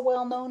 That's a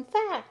well-known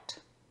fact."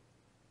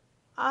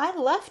 "I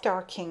left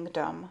our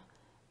kingdom,"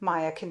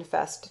 Maya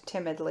confessed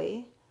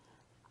timidly.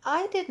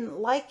 "I didn't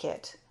like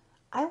it.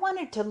 I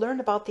wanted to learn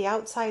about the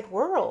outside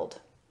world."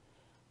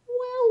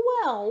 "Well,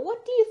 well,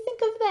 what do you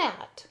think of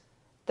that?"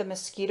 The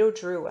mosquito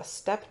drew a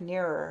step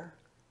nearer.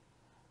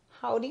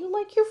 "How do you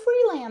like your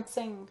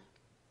freelancing?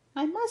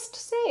 I must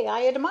say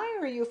I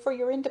admire you for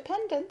your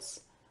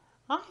independence.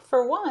 I,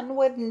 for one,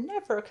 would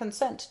never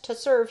consent to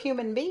serve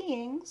human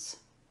beings."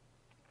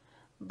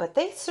 "But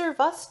they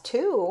serve us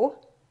too,"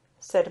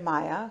 said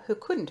Maya, who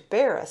couldn't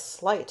bear a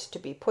slight to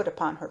be put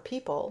upon her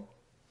people.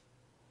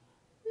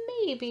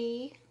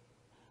 "Maybe.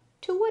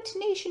 To what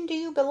nation do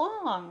you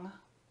belong?"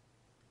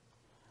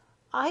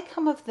 I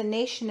come of the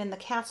nation in the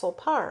castle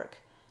park.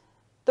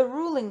 The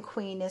ruling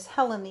queen is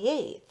Helen the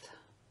Eighth."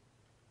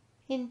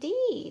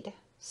 "Indeed,"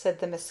 said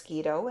the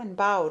mosquito, and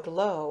bowed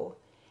low.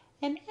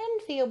 "An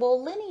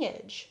enviable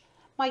lineage.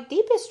 My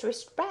deepest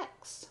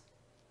respects.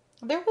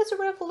 There was a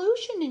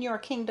revolution in your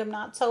kingdom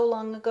not so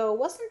long ago,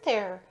 wasn't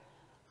there?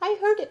 I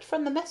heard it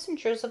from the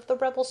messengers of the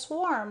rebel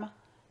swarm.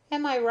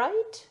 Am I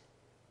right?"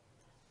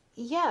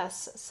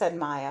 "Yes," said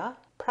Maya,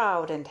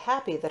 proud and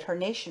happy that her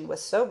nation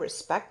was so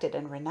respected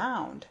and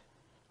renowned.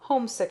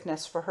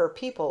 Homesickness for her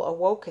people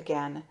awoke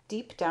again,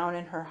 deep down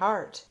in her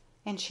heart,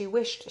 and she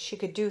wished she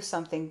could do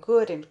something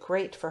good and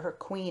great for her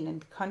queen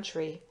and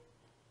country.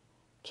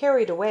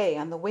 Carried away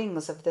on the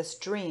wings of this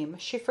dream,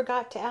 she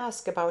forgot to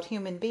ask about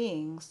human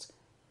beings.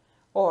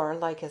 Or,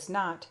 like as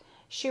not,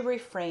 she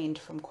refrained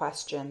from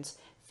questions,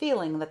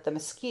 feeling that the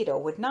mosquito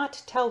would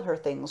not tell her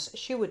things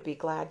she would be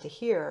glad to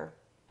hear.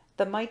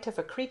 The mite of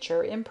a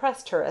creature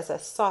impressed her as a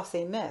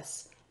saucy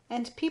miss,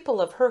 and people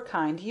of her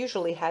kind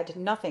usually had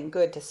nothing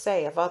good to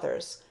say of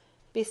others.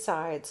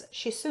 Besides,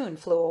 she soon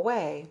flew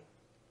away.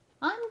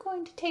 "I'm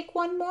going to take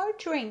one more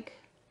drink,"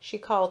 she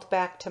called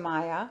back to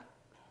Maya.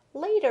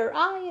 "Later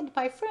I and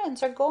my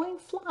friends are going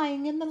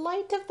flying in the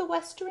light of the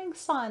westering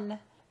sun.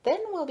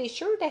 Then we'll be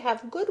sure to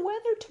have good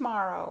weather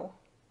tomorrow."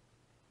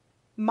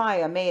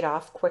 Maya made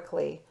off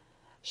quickly.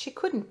 She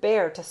couldn't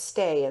bear to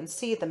stay and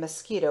see the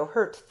mosquito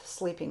hurt the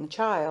sleeping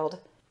child.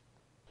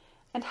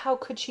 And how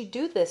could she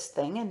do this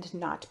thing and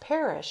not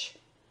perish?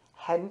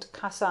 Hadn't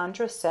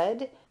Cassandra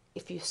said,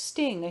 "If you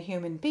sting a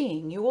human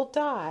being, you will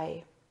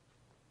die"?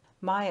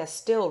 Maya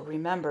still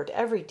remembered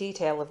every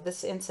detail of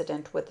this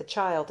incident with the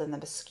child and the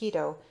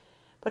mosquito,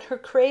 but her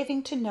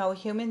craving to know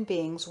human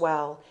beings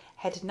well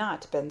had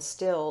not been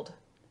stilled.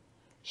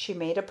 She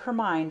made up her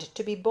mind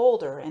to be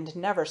bolder and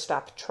never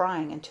stop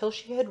trying until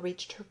she had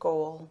reached her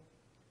goal.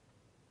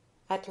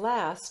 At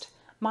last,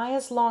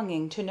 Maya's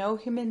longing to know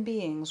human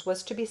beings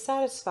was to be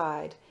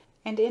satisfied,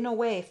 and in a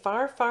way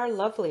far, far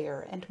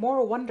lovelier and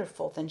more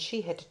wonderful than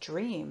she had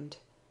dreamed.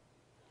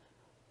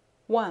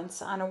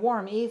 Once, on a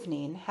warm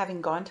evening,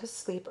 having gone to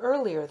sleep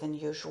earlier than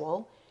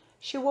usual,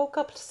 she woke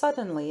up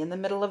suddenly in the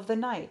middle of the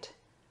night,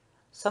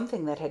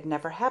 something that had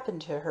never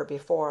happened to her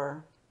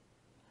before.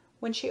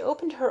 When she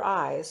opened her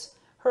eyes,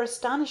 her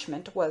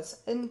astonishment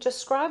was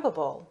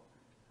indescribable.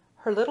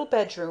 Her little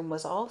bedroom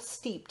was all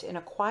steeped in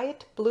a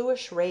quiet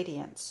bluish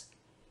radiance.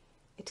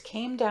 It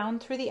came down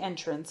through the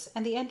entrance,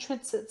 and the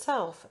entrance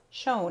itself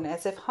shone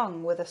as if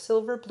hung with a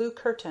silver blue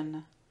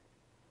curtain.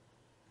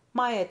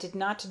 Maya did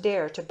not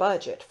dare to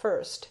budge at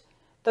first,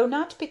 though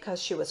not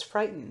because she was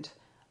frightened.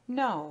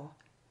 No.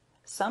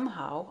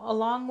 Somehow,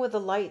 along with the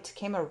light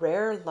came a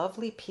rare,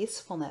 lovely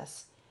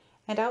peacefulness,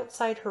 and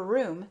outside her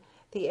room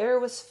the air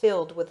was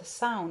filled with a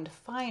sound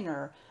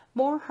finer,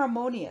 more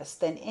harmonious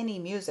than any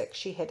music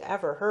she had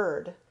ever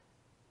heard.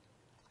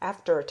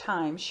 After a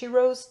time she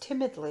rose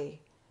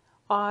timidly,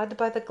 awed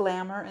by the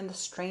glamour and the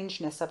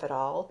strangeness of it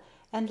all,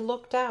 and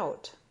looked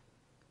out.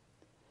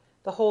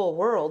 The whole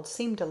world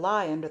seemed to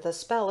lie under the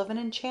spell of an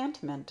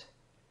enchantment.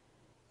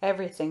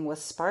 Everything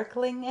was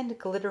sparkling and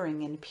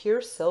glittering in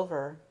pure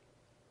silver.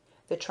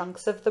 The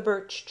trunks of the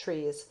birch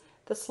trees,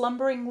 the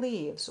slumbering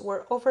leaves,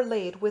 were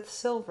overlaid with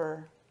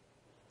silver.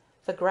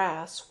 The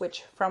grass,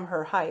 which from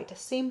her height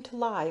seemed to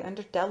lie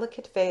under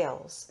delicate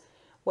veils,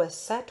 was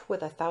set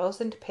with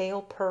 1,000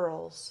 pale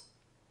pearls.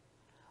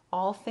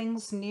 All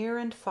things near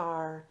and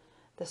far,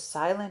 the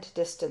silent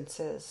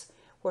distances,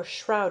 were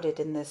shrouded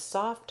in this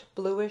soft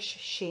bluish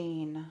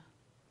sheen.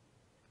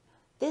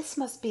 "This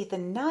must be the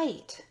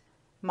night,"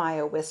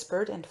 Maya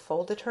whispered, and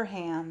folded her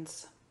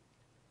hands.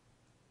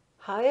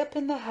 High up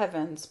in the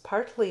heavens,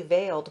 partly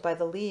veiled by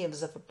the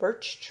leaves of a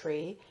birch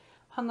tree,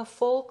 hung a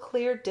full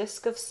clear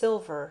disk of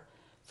silver,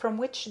 from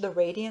which the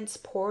radiance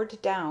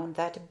poured down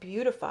that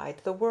beautified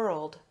the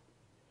world.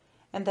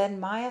 And then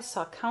Maya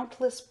saw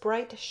countless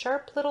bright,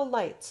 sharp little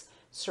lights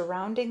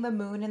surrounding the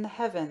moon in the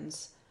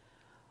heavens.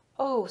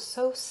 Oh,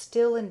 so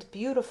still and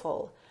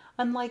beautiful,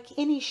 unlike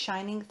any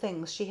shining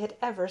things she had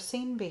ever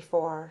seen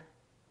before.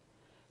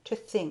 To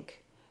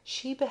think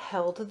she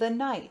beheld the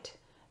night,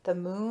 the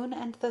moon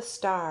and the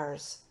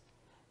stars,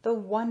 the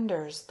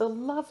wonders, the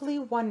lovely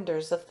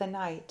wonders of the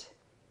night.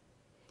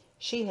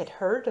 She had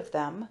heard of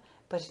them,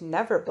 but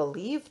never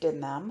believed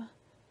in them.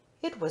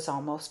 It was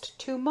almost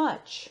too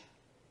much.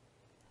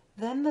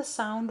 Then the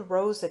sound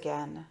rose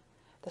again,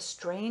 the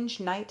strange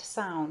night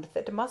sound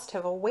that must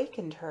have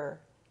awakened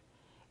her.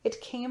 It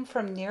came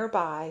from near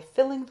by,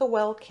 filling the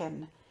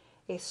welkin,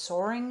 a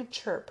soaring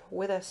chirp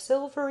with a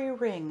silvery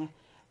ring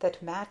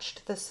that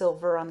matched the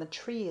silver on the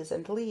trees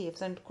and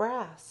leaves and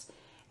grass,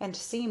 and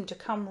seemed to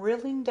come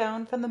rilling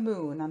down from the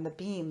moon on the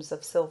beams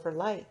of silver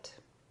light.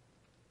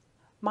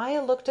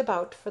 Maya looked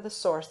about for the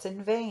source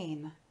in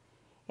vain.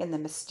 In the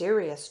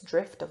mysterious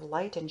drift of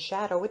light and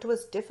shadow it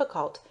was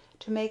difficult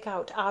to make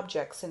out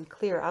objects in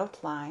clear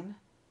outline.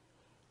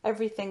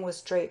 Everything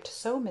was draped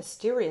so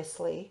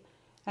mysteriously,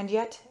 and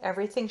yet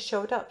everything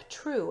showed up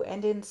true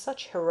and in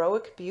such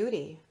heroic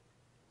beauty.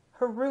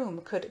 Her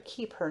room could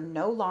keep her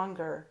no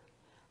longer.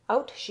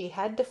 Out she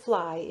had to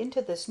fly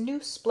into this new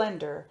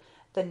splendor,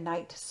 the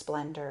night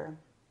splendor.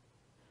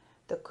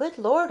 "The good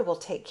Lord will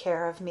take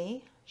care of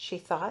me," she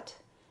thought.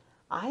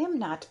 "I am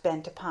not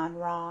bent upon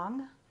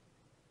wrong."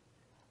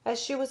 As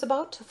she was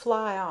about to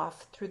fly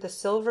off through the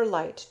silver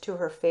light to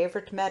her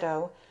favorite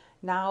meadow,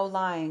 now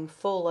lying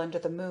full under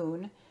the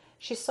moon,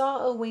 she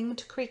saw a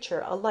winged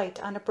creature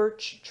alight on a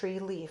birch tree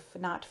leaf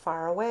not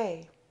far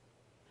away.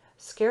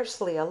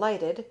 Scarcely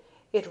alighted,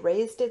 it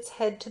raised its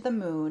head to the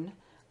moon,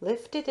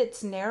 lifted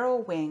its narrow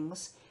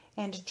wings,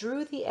 and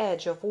drew the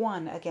edge of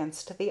one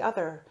against the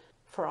other,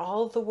 for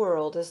all the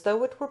world as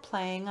though it were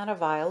playing on a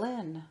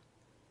violin.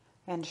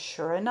 And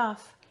sure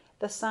enough,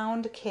 the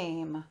sound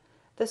came,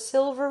 the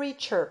silvery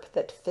chirp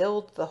that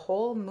filled the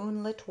whole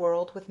moonlit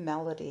world with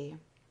melody.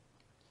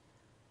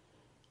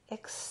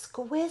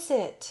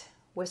 "Exquisite!"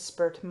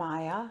 whispered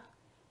Maya.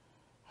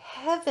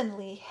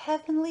 "Heavenly,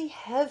 heavenly,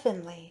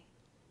 heavenly!"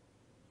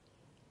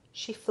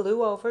 She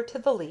flew over to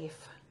the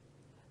leaf.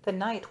 The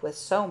night was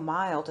so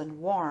mild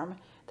and warm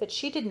that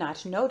she did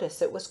not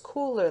notice it was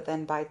cooler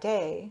than by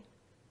day.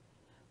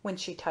 When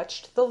she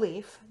touched the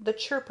leaf, the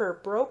chirper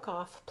broke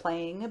off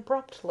playing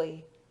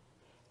abruptly,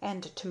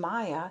 and to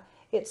Maya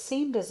it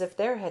seemed as if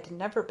there had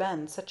never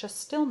been such a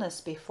stillness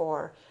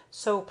before,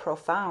 so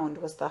profound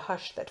was the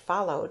hush that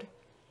followed.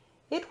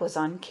 It was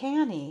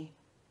uncanny.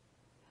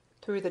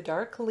 Through the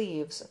dark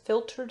leaves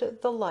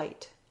filtered the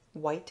light,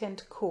 white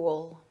and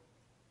cool.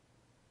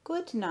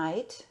 "Good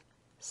night,"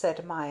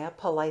 said Maya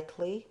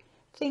politely,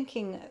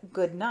 thinking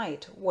good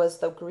night was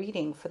the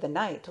greeting for the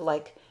night,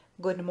 like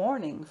good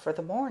morning for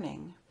the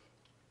morning.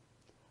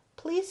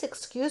 "Please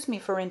excuse me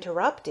for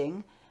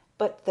interrupting,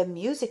 but the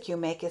music you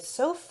make is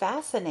so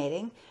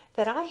fascinating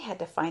that I had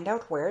to find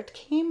out where it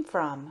came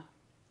from."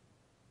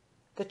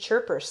 The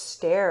chirper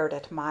stared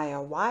at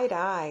Maya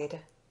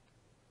wide-eyed.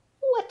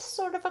 "What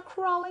sort of a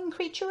crawling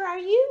creature are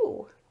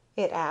you?"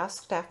 it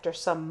asked after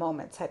some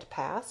moments had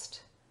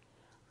passed.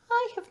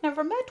 "I have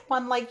never met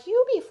one like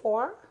you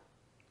before."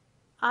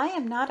 "I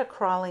am not a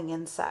crawling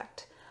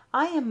insect.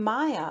 I am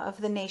Maya of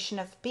the nation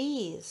of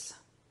bees."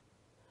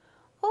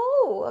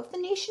 "Oh, of the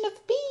nation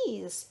of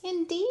bees,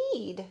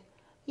 indeed.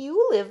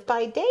 You live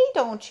by day,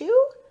 don't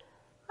you?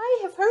 I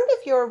have heard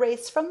of your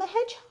race from the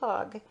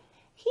hedgehog.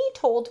 He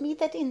told me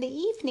that in the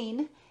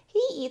evening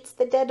he eats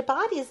the dead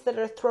bodies that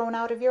are thrown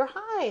out of your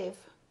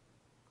hive."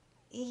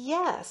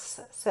 "Yes,"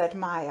 said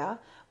Maya,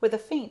 with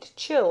a faint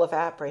chill of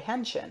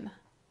apprehension.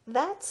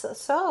 "That's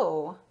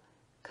so.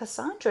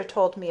 Cassandra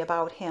told me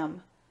about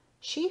him.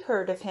 She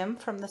heard of him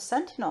from the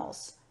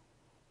sentinels.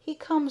 He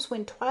comes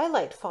when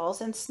twilight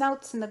falls and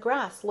snouts in the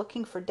grass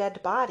looking for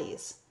dead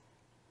bodies.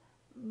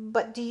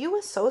 But do you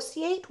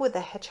associate with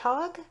the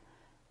hedgehog?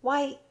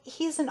 Why,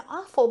 he's an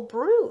awful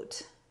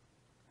brute."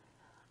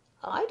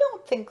 "I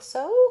don't think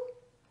so.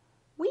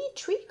 We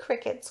tree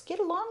crickets get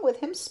along with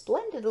him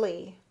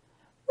splendidly.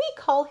 We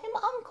call him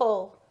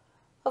Uncle.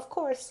 Of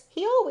course,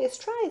 he always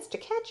tries to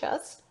catch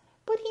us,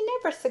 but he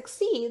never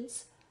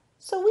succeeds,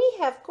 so we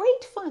have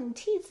great fun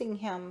teasing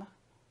him.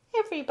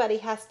 Everybody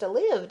has to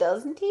live,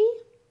 doesn't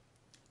he?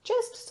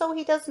 Just so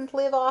he doesn't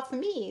live off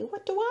me,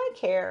 what do I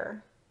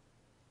care?"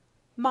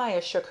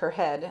 Maya shook her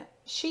head.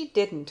 She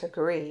didn't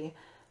agree,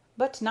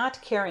 but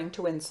not caring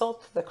to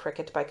insult the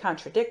cricket by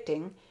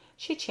contradicting,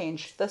 she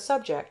changed the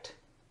subject.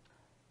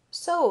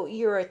 "So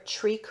you're a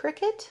tree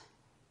cricket?"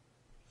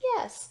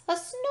 "Yes, a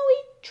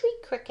snowy tree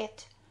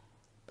cricket.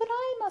 But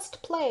I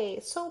must play,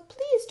 so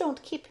please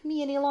don't keep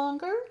me any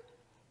longer.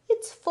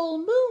 It's full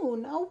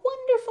moon, a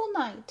wonderful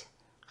night.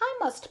 I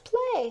must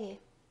play."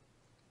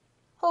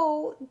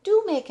 "Oh,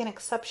 do make an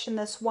exception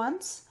this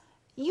once.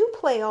 You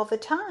play all the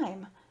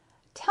time.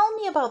 Tell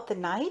me about the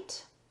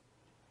night."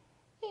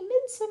 "A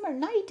midsummer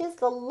night is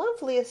the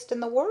loveliest in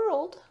the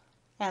world,"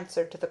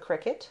 answered the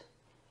cricket.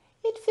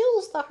 "It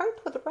fills the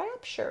heart with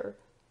rapture.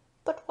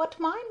 But what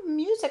my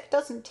music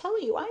doesn't tell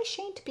you I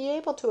shan't be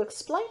able to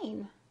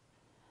explain.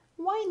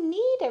 Why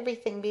need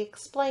everything be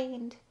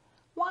explained?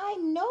 Why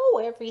know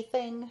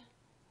everything?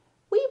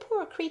 We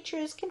poor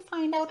creatures can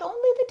find out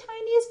only the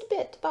tiniest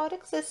bit about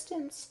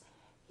existence,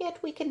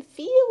 yet we can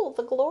feel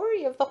the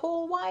glory of the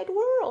whole wide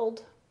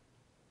world."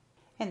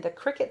 And the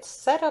cricket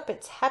set up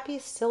its happy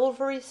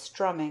silvery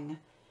strumming.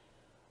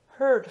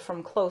 Heard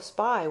from close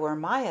by where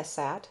Maya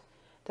sat,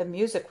 the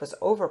music was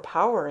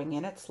overpowering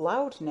in its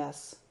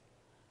loudness.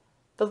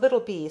 The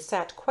little bee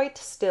sat quite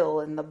still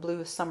in the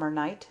blue summer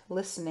night,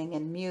 listening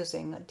and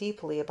musing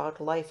deeply about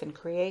life and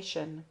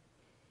creation.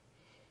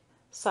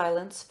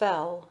 Silence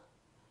fell.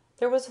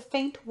 There was a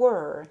faint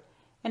whir,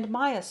 and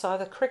Maya saw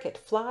the cricket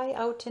fly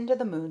out into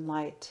the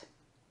moonlight.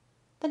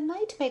 "The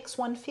night makes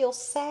one feel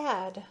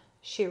sad,"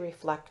 she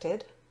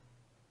reflected.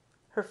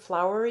 Her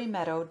flowery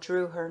meadow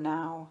drew her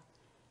now.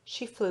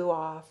 She flew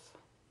off.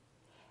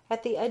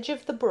 At the edge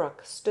of the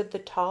brook stood the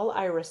tall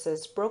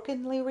irises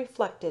brokenly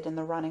reflected in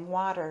the running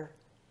water.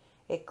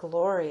 A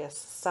glorious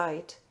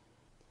sight.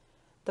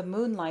 The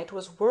moonlight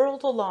was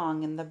whirled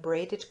along in the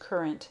braided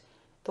current,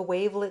 the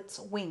wavelets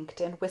winked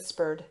and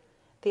whispered,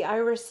 the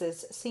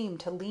irises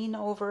seemed to lean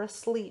over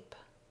asleep.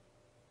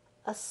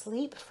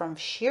 Asleep from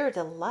sheer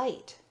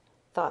delight,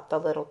 thought the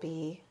little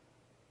bee.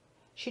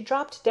 She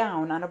dropped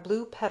down on a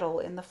blue petal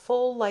in the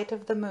full light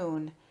of the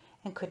moon,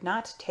 and could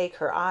not take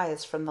her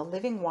eyes from the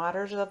living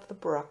waters of the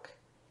brook,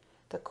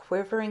 the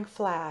quivering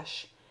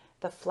flash,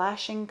 the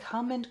flashing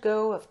come and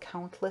go of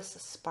countless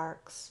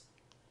sparks.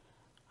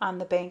 On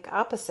the bank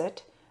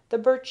opposite, the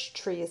birch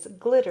trees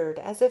glittered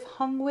as if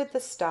hung with the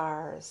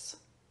stars.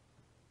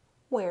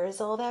 "Where is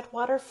all that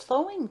water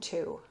flowing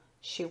to?"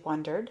 she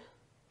wondered.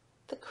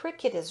 "The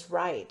cricket is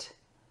right.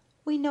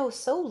 We know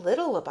so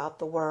little about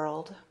the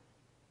world."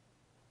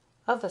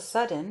 Of a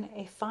sudden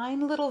a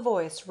fine little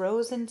voice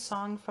rose in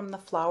song from the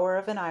flower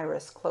of an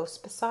iris close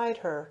beside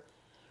her,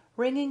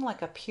 ringing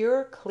like a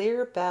pure,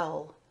 clear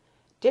bell,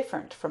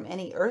 different from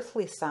any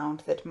earthly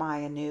sound that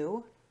Maya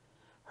knew.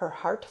 Her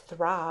heart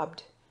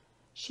throbbed.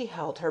 She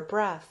held her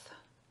breath.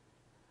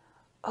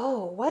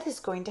 "Oh, what is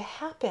going to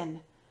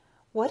happen?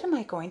 What am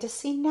I going to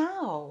see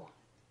now?"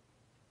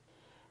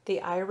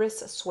 The iris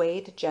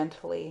swayed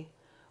gently.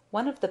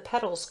 One of the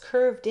petals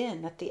curved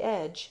in at the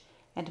edge,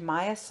 and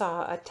Maya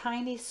saw a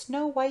tiny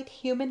snow-white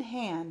human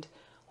hand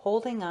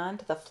holding on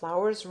to the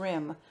flower's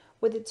rim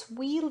with its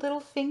wee little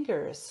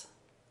fingers.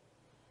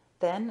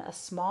 Then a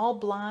small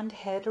blonde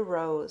head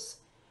arose,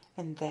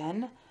 and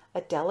then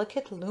a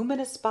delicate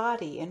luminous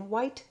body in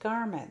white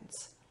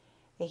garments.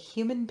 A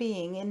human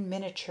being in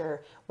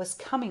miniature was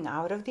coming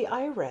out of the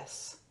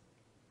iris.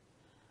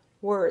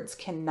 Words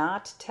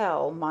cannot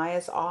tell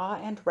Maya's awe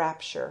and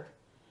rapture.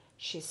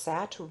 She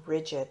sat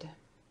rigid.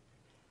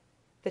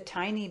 The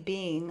tiny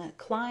being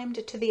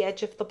climbed to the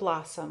edge of the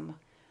blossom,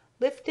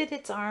 lifted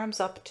its arms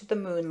up to the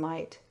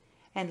moonlight,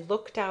 and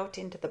looked out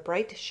into the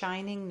bright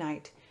shining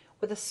night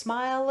with a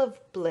smile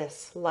of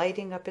bliss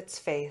lighting up its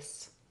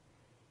face.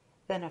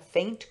 Then a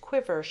faint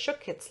quiver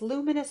shook its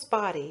luminous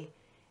body,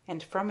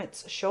 and from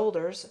its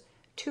shoulders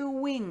two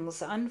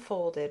wings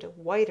unfolded,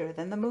 whiter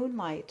than the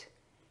moonlight,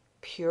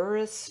 pure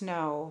as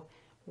snow,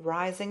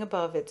 rising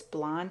above its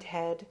blonde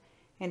head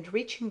and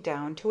reaching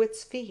down to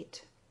its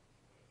feet.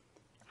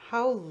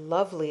 How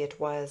lovely it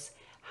was!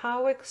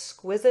 How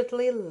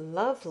exquisitely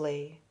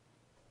lovely!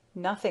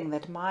 Nothing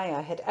that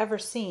Maya had ever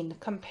seen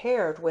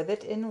compared with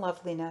it in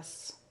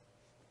loveliness.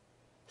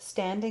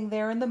 Standing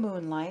there in the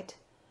moonlight,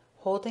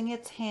 holding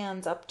its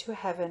hands up to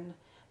heaven,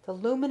 the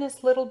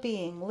luminous little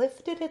being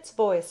lifted its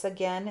voice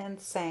again and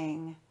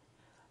sang.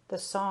 The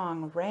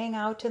song rang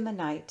out in the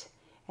night,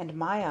 and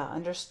Maya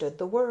understood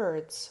the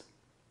words.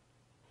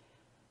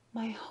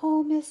 "My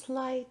home is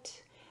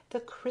light, the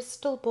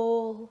crystal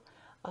bowl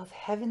of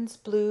heaven's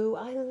blue,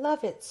 I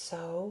love it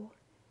so.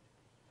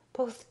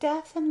 Both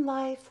death and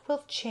life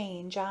will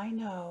change, I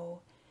know,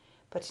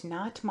 but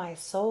not my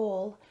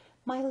soul,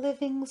 my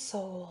living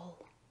soul.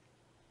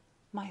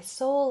 My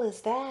soul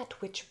is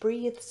that which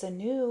breathes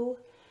anew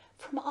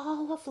from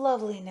all of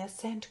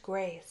loveliness and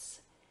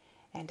grace,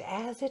 and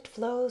as it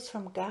flows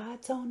from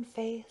God's own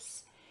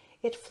face,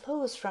 it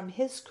flows from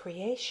his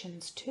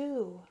creations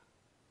too."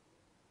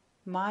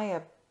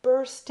 Maya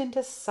burst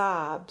into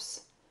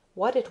sobs.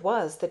 What it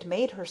was that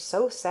made her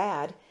so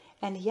sad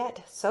and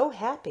yet so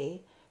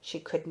happy, she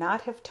could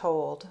not have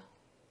told.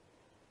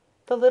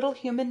 The little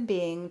human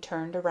being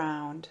turned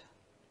around.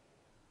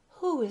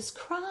 "Who is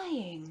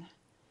crying?"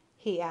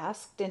 he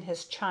asked in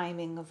his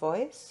chiming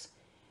voice.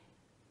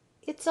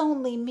 "It's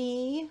only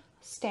me,"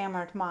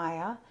 stammered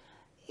Maya.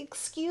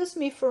 "Excuse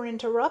me for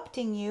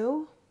interrupting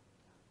you."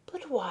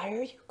 "But why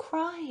are you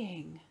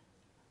crying?"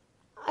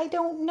 "I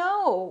don't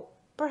know.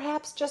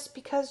 Perhaps just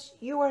because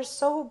you are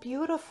so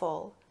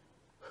beautiful.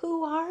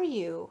 Who are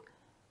you?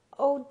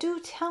 Oh, do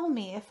tell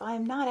me if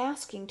I'm not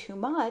asking too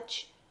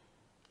much.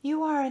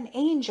 You are an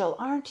angel,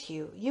 aren't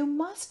you? You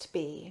must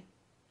be."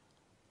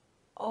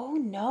 "Oh,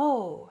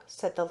 no,"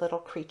 said the little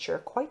creature,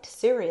 quite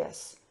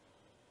serious.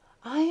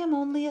 "I am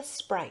only a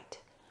sprite,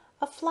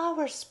 a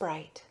flower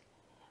sprite.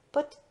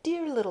 But,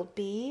 dear little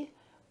bee,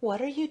 what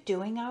are you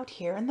doing out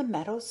here in the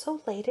meadow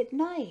so late at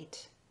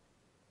night?"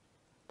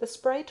 The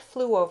sprite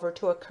flew over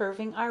to a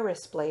curving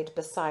iris blade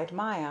beside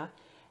Maya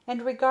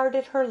and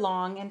regarded her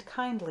long and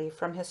kindly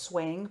from his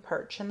swaying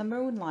perch in the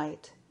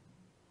moonlight.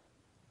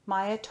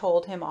 Maya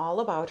told him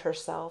all about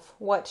herself,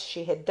 what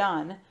she had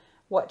done,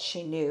 what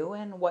she knew,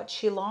 and what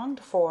she longed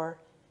for,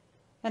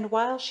 and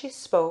while she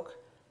spoke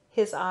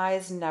his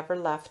eyes never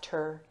left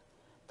her,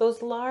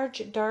 those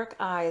large dark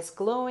eyes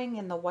glowing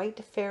in the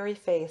white fairy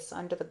face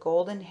under the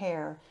golden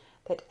hair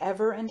that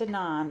ever and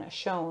anon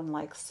shone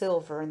like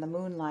silver in the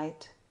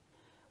moonlight.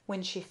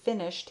 When she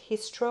finished he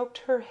stroked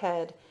her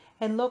head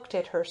and looked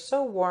at her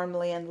so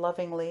warmly and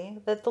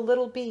lovingly that the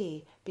little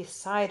bee,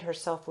 beside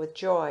herself with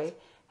joy,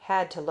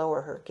 had to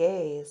lower her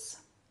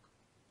gaze.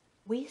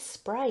 "We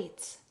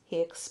sprites," he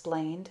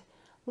explained,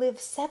 "live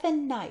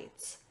 7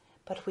 nights,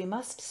 but we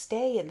must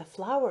stay in the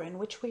flower in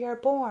which we are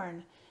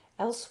born,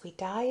 else we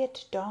die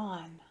at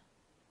dawn."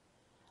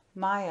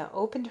 Maya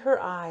opened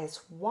her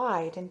eyes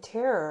wide in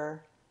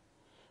terror.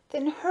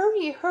 "Then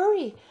hurry,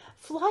 hurry!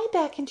 Fly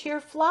back into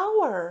your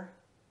flower!"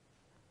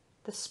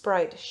 The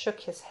sprite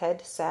shook his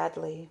head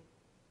sadly.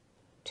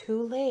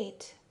 "Too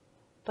late.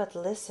 But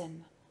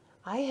listen,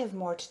 I have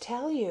more to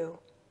tell you.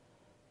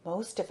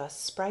 Most of us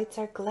sprites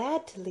are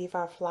glad to leave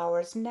our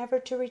flowers never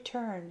to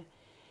return,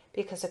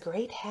 because a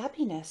great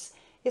happiness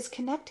is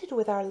connected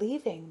with our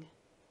leaving.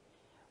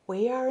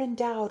 We are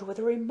endowed with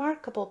a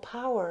remarkable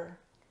power.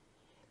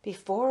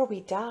 Before we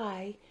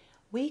die,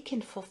 we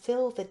can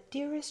fulfill the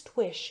dearest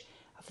wish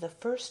of the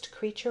first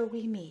creature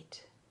we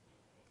meet.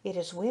 It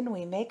is when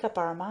we make up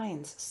our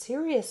minds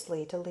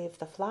seriously to leave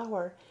the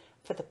flower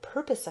for the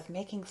purpose of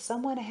making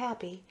someone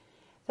happy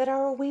that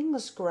our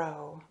wings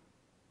grow."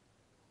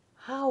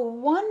 "How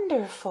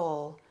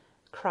wonderful!"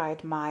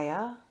 cried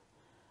Maya.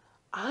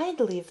 "I'd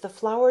leave the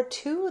flower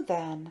too,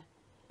 then.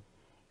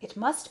 It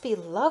must be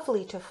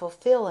lovely to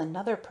fulfill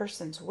another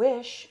person's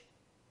wish."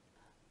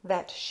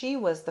 That she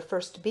was the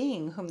first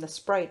being whom the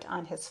sprite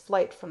on his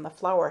flight from the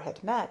flower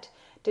had met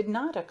did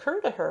not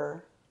occur to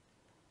her.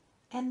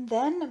 "And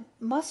then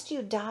must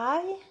you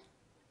die?"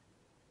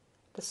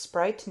 The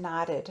sprite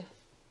nodded,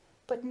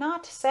 but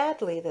not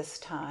sadly this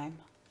time.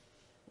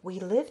 "We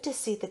live to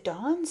see the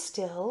dawn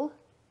still,"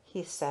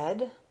 he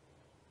said.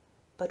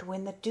 "But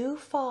when the dew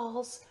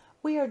falls,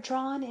 we are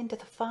drawn into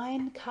the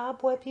fine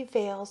cobwebby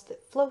veils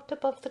that float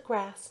above the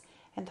grass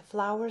and the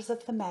flowers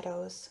of the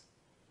meadows.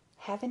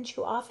 Haven't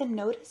you often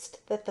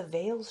noticed that the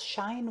veils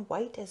shine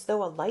white as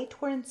though a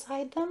light were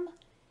inside them?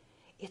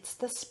 It's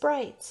the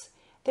sprites,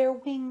 their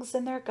wings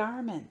and their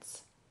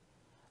garments.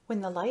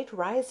 When the light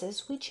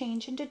rises, we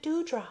change into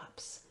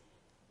dewdrops.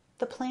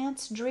 The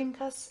plants drink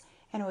us,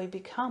 and we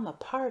become a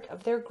part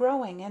of their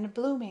growing and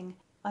blooming,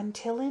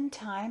 until in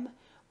time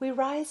we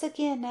rise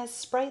again as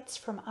sprites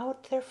from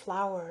out their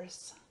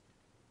flowers."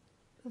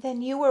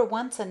 "Then you were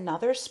once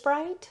another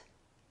sprite?"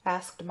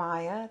 asked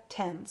Maya,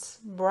 tense,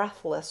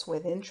 breathless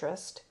with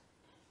interest.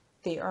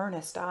 The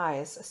earnest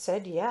eyes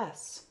said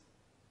yes.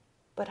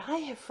 "But I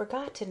have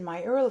forgotten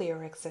my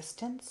earlier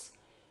existence.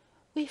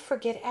 We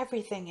forget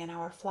everything in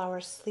our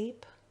flower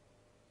sleep."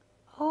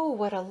 "Oh,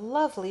 what a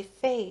lovely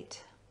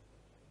fate!"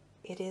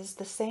 "It is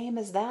the same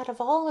as that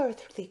of all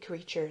earthly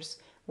creatures,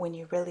 when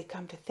you really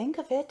come to think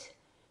of it,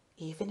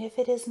 even if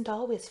it isn't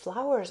always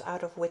flowers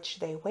out of which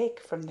they wake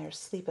from their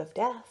sleep of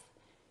death.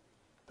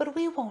 But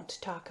we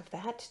won't talk of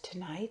that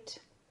tonight."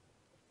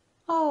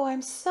 "Oh,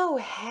 I'm so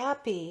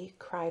happy!"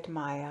 cried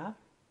Maya.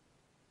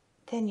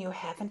 "Then you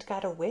haven't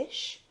got a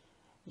wish?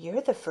 You're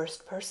the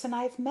first person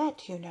I've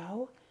met, you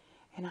know,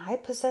 and I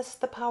possess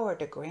the power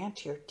to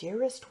grant your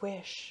dearest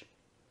wish."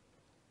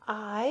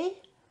 "I?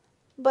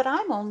 But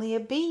I'm only a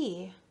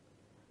bee.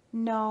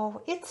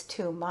 No, it's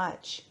too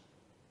much.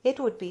 It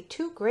would be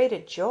too great a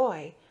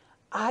joy.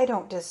 I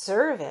don't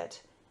deserve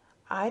it.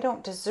 I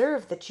don't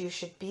deserve that you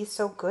should be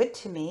so good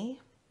to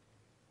me."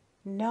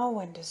 "No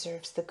one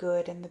deserves the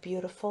good and the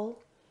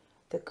beautiful.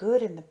 The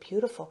good and the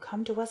beautiful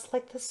come to us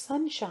like the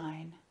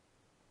sunshine."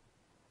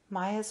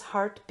 Maya's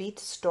heart beat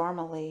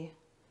stormily.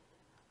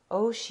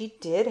 Oh, she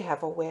did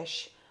have a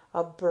wish,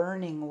 a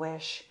burning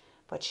wish,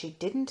 but she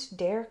didn't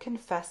dare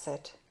confess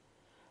it.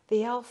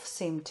 The elf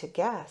seemed to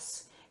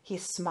guess. He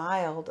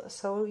smiled,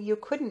 so you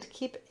couldn't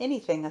keep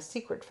anything a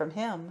secret from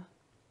him.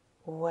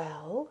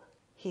 "Well?"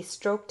 He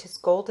stroked his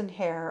golden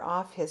hair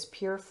off his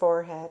pure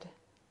forehead.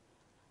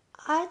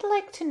 "I'd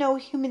like to know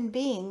human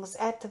beings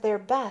at their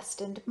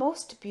best and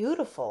most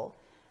beautiful,"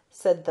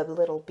 said the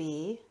little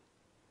bee.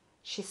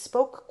 She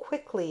spoke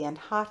quickly and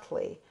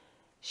hotly.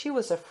 She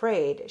was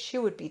afraid she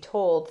would be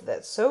told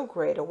that so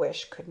great a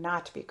wish could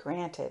not be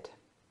granted.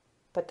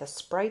 But the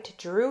sprite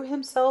drew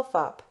himself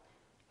up.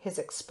 His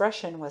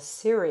expression was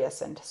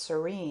serious and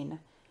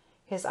serene.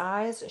 His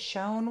eyes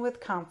shone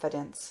with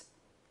confidence.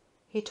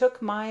 He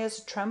took Maya's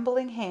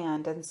trembling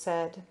hand and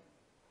said,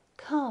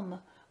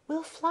 "Come,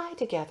 we'll fly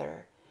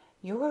together.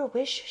 Your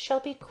wish shall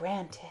be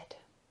granted."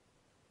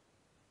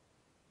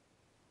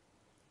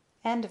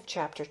 End of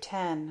chapter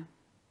 10.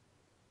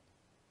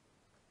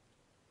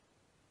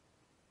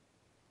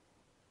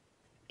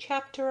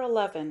 Chapter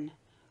 11.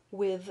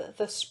 With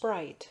the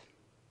Sprite.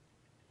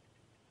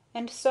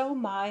 And so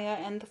Maya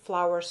and the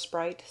flower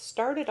sprite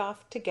started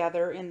off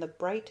together in the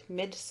bright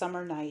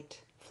midsummer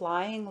night,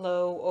 flying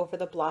low over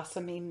the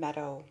blossomy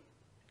meadow.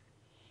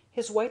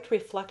 His white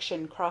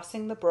reflection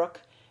crossing the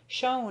brook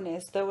shone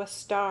as though a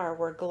star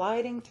were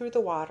gliding through the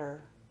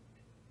water.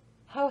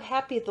 How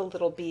happy the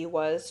little bee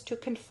was to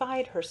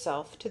confide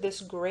herself to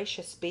this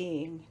gracious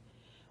being.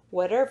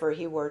 Whatever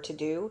he were to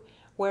do,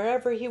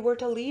 wherever he were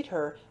to lead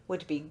her,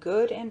 would be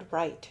good and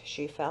right,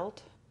 she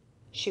felt.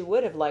 She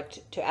would have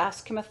liked to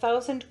ask him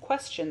 1,000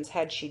 questions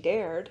had she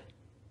dared.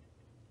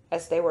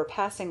 As they were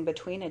passing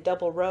between a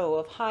double row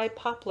of high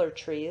poplar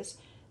trees,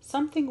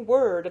 something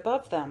whirred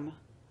above them.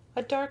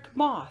 A dark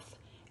moth,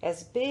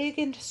 as big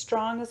and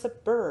strong as a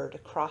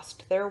bird,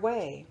 crossed their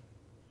way.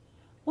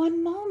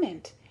 "One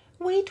moment!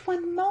 Wait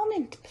 1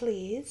 moment,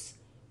 please,"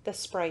 the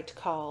sprite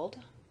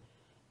called.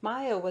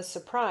 Maya was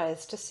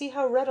surprised to see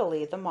how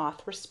readily the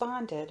moth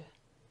responded.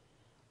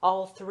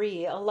 All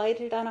three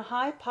alighted on a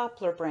high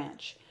poplar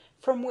branch,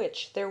 from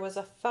which there was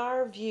a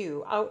far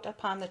view out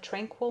upon the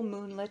tranquil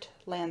moonlit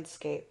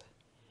landscape.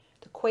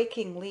 The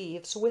quaking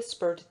leaves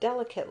whispered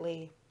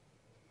delicately.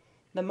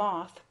 The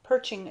moth,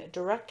 perching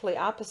directly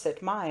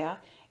opposite Maya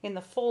in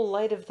the full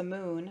light of the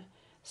moon,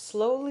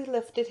 slowly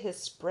lifted his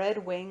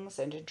spread wings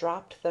and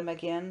dropped them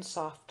again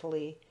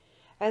softly,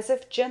 as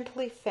if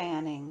gently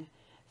fanning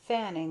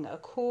a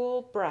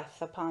cool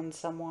breath upon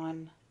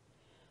someone.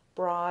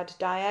 Broad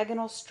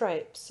diagonal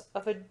stripes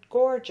of a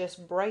gorgeous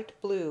bright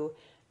blue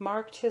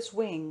marked his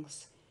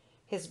wings.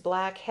 His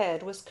black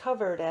head was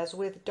covered as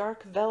with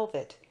dark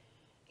velvet.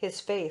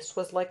 His face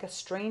was like a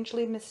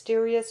strangely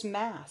mysterious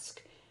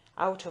mask,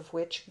 out of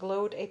which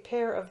glowed a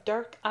pair of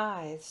dark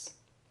eyes.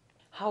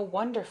 How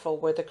wonderful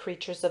were the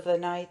creatures of the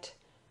night!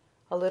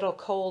 A little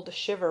cold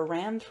shiver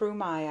ran through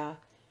Maya.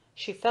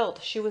 She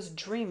felt she was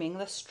dreaming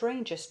the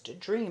strangest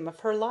dream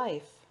of her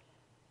life.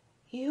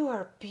 "You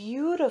are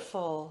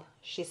beautiful,"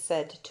 she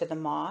said to the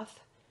moth.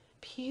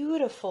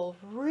 "Beautiful,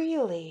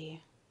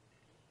 really."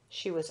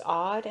 She was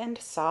awed and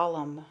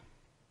solemn.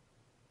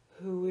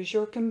 "Who is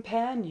your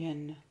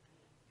companion?"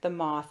 the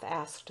moth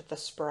asked the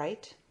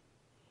sprite.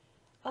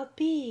 "A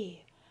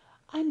bee.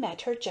 I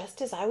met her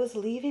just as I was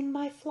leaving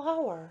my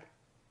flower."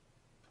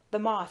 The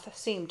moth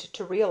seemed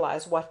to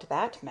realize what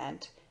that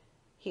meant.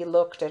 He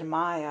looked at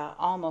Maya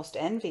almost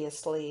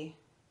enviously.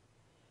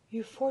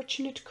 "You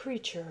fortunate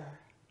creature."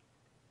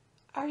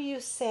 "Are you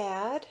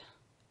sad?"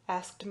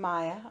 asked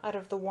Maya out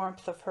of the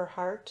warmth of her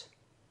heart.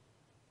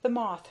 The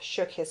moth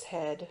shook his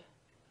head.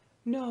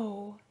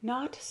 "No,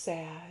 not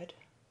sad."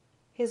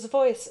 His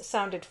voice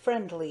sounded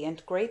friendly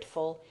and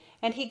grateful,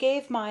 and he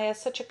gave Maya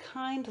such a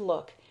kind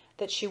look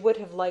that she would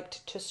have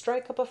liked to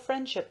strike up a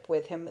friendship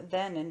with him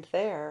then and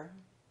there.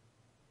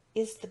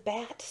 "Is the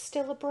bat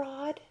still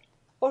abroad,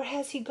 or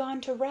has he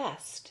gone to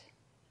rest?"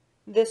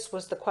 This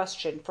was the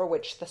question for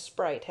which the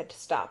sprite had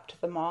stopped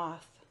the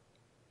moth.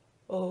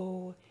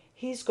 "Oh,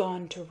 he's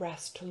gone to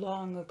rest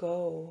long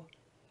ago.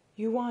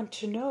 You want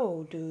to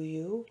know, do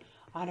you,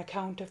 on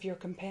account of your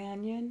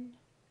companion?"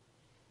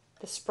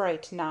 The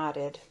sprite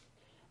nodded.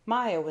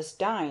 Maya was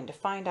dying to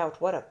find out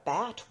what a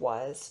bat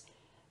was,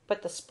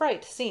 but the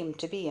sprite seemed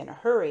to be in a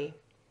hurry.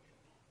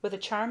 With a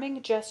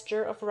charming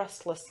gesture of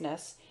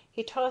restlessness,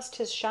 he tossed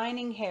his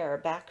shining hair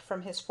back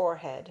from his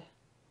forehead.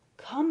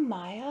 "Come,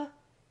 Maya,"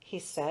 he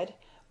said.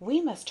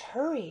 "We must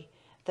hurry.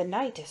 The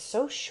night is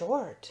so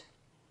short."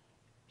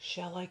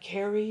 "Shall I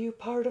carry you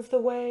part of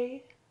the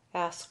way?"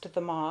 asked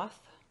the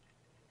moth.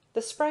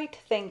 The sprite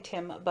thanked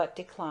him but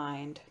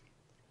declined.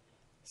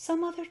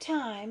 "Some other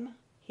time,"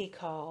 he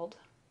called.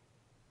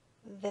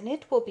 "Then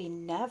it will be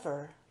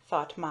never,"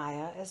 thought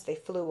Maya as they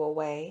flew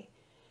away,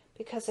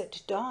 "because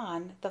at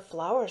dawn the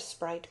flower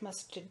sprite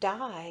must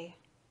die."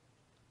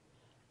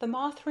 The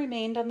moth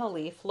remained on the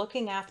leaf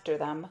looking after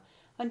them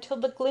until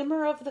the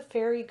glimmer of the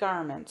fairy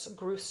garments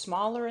grew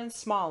smaller and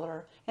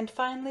smaller and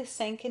finally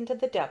sank into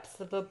the depths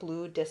of the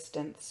blue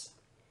distance.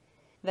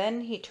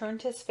 Then he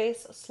turned his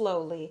face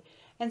slowly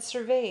and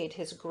surveyed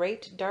his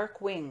great dark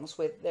wings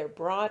with their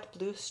broad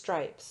blue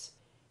stripes.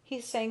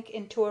 He sank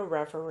into a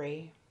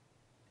reverie.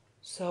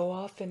 "So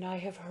often I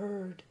have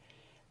heard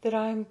that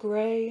I am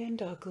gray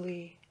and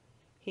ugly,"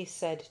 he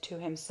said to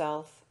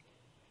himself,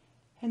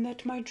 "and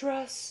that my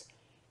dress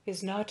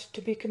is not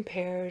to be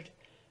compared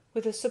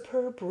with the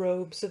superb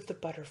robes of the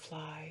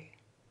butterfly.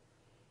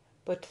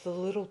 But the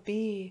little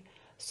bee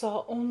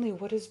saw only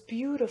what is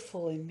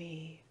beautiful in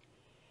me,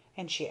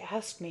 and she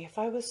asked me if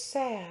I was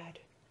sad.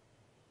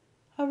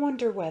 I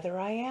wonder whether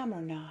I am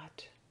or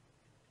not.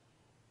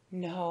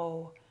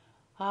 No,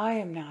 I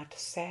am not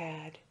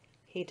sad,"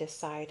 he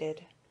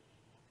decided.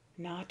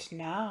 "Not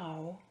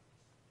now."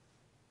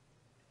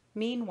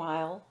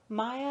 Meanwhile,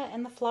 Maya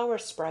and the flower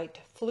sprite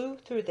flew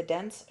through the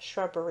dense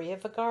shrubbery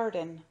of a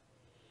garden.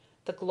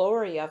 The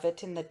glory of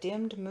it in the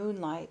dimmed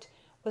moonlight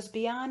was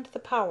beyond the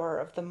power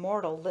of the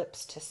mortal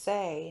lips to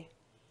say.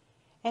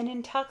 An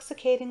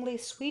intoxicatingly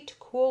sweet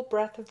cool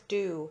breath of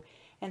dew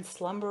and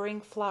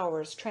slumbering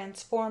flowers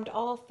transformed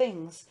all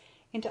things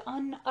into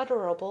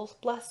unutterable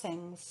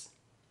blessings.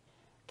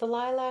 The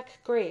lilac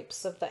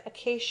grapes of the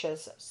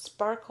acacias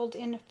sparkled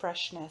in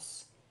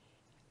freshness.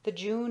 The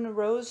June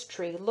rose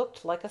tree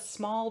looked like a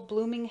small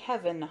blooming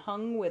heaven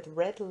hung with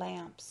red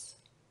lamps.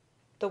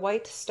 The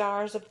white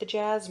stars of the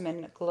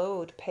jasmine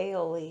glowed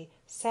palely,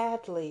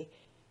 sadly,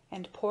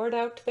 and poured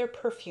out their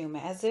perfume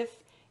as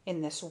if,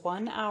 in this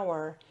one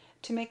hour,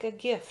 to make a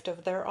gift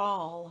of their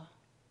all.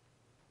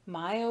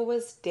 Maya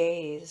was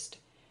dazed.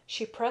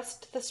 She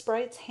pressed the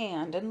sprite's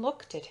hand and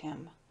looked at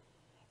him.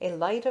 A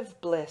light of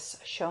bliss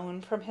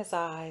shone from his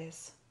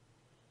eyes.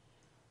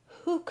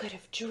 "Who could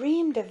have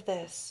dreamed of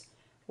this?"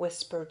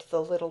 whispered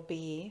the little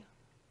bee.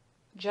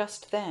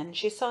 Just then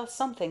she saw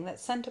something that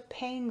sent a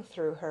pang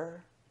through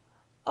her.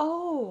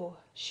 "Oh!"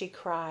 she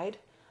cried.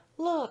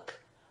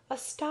 "Look! A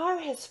star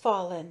has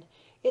fallen.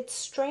 It's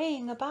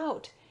straying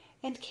about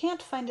and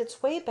can't find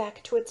its way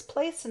back to its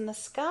place in the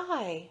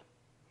sky."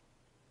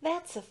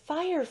 "That's a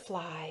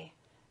firefly,"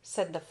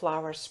 said the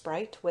flower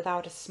sprite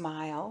without a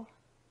smile.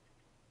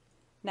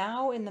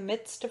 Now, in the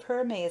midst of her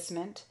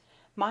amazement,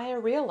 Maya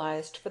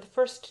realized for the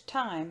first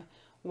time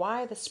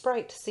why the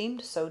sprite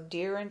seemed so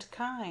dear and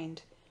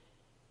kind.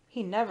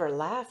 He never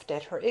laughed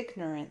at her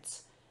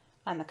ignorance,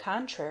 On the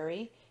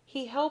contrary,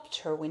 he helped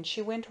her when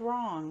she went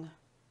wrong.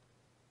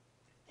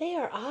 They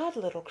are odd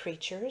little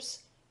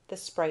creatures, the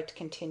sprite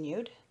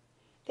continued.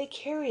 They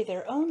carry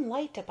their own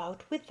light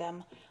about with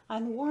them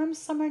on warm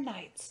summer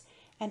nights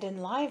and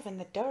enliven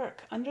the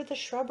dark under the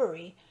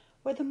shrubbery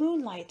where the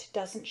moonlight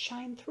doesn't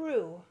shine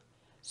through.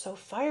 So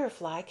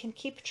Firefly can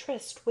keep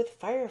tryst with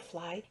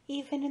Firefly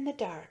even in the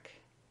dark.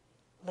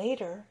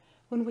 Later,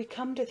 when we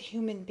come to the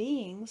human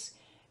beings,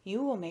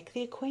 you will make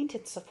the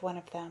acquaintance of one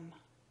of them."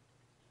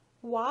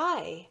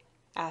 "Why?"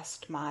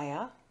 asked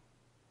Maya.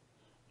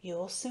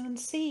 "You'll soon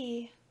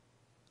see."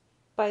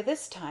 By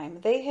this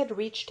time they had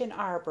reached an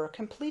arbor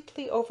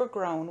completely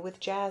overgrown with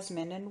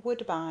jasmine and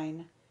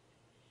woodbine.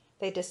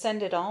 They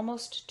descended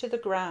almost to the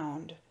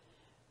ground.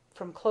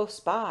 From close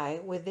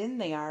by, within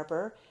the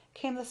arbor,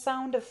 came the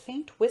sound of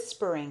faint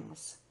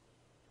whisperings.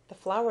 The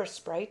flower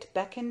sprite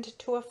beckoned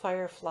to a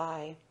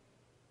firefly.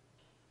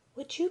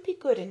 "Would you be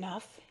good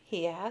enough,"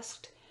 he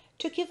asked,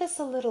 "to give us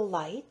a little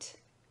light?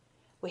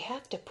 We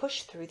have to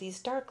push through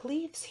these dark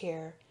leaves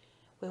here.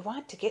 We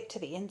want to get to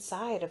the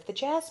inside of the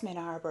jasmine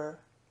arbor."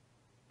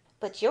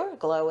 "But your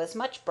glow is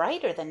much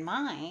brighter than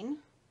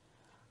mine."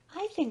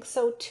 "I think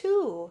so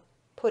too,"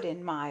 put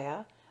in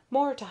Maya,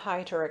 more to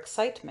hide her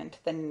excitement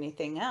than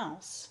anything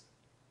else.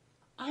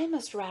 "I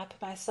must wrap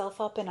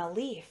myself up in a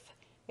leaf,"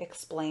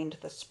 explained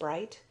the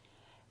sprite,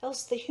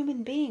 "else the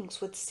human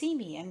beings would see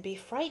me and be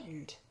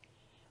frightened.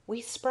 We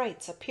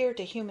sprites appear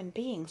to human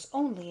beings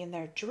only in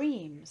their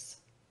dreams."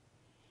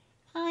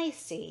 "I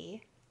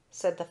see,"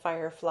 said the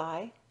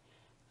firefly.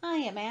 "I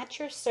am at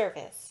your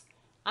service.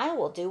 I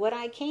will do what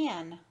I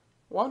can.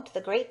 Won't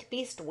the great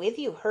beast with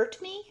you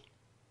hurt me?"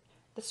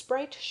 The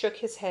sprite shook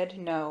his head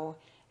no,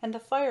 and the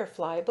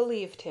firefly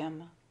believed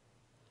him.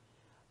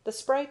 The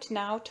sprite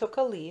now took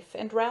a leaf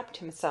and wrapped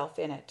himself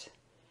in it.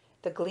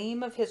 The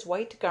gleam of his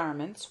white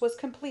garments was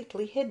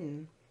completely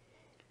hidden.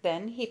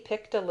 Then he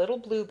picked a little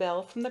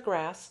bluebell from the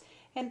grass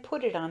and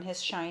put it on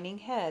his shining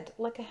head,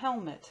 like a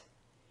helmet.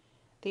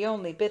 The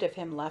only bit of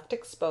him left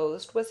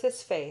exposed was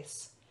his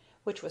face,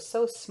 which was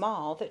so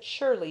small that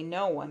surely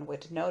no one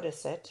would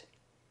notice it.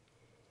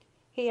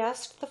 He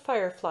asked the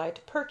firefly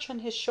to perch on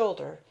his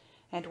shoulder,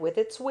 and with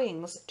its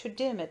wings to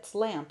dim its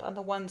lamp on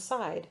the one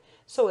side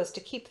so as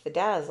to keep the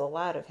dazzle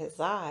out of his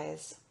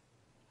eyes.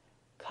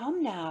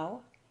 "Come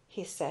now,"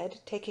 he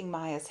said, taking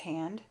Maya's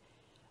hand.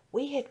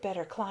 "We had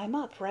better climb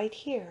up right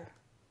here."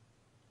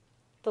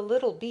 The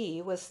little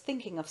bee was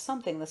thinking of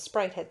something the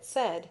sprite had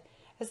said.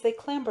 As they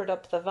clambered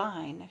up the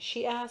vine,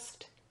 she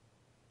asked,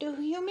 "Do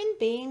human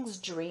beings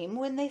dream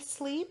when they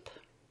sleep?"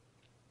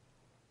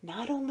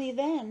 "Not only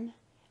then.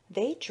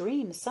 They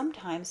dream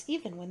sometimes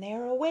even when they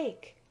are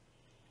awake.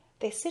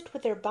 They sit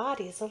with their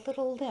bodies a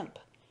little limp,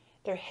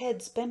 their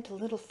heads bent a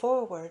little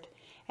forward,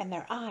 and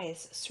their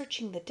eyes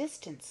searching the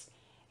distance,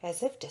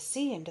 as if to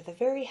see into the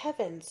very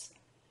heavens.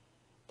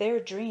 Their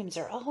dreams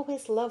are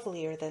always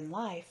lovelier than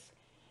life.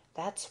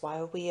 That's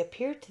why we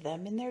appear to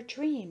them in their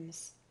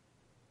dreams."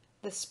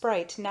 The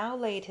sprite now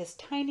laid his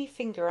tiny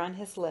finger on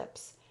his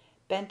lips,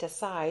 bent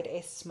aside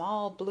a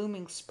small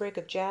blooming sprig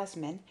of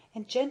jasmine,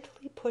 and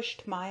gently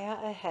pushed Maya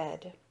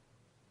ahead.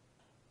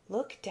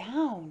 "Look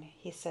down,"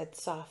 he said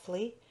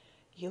softly.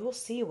 "You'll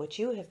see what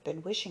you have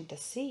been wishing to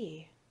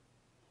see."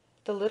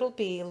 The little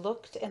bee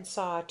looked and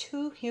saw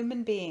two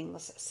human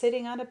beings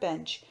sitting on a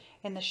bench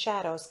in the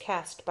shadows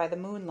cast by the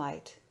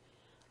moonlight,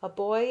 a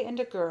boy and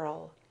a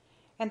girl,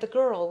 and the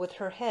girl with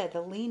her head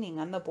leaning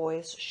on the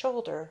boy's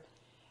shoulder,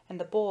 and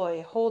the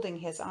boy holding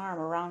his arm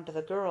around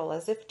the girl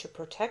as if to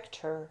protect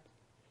her.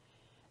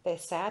 They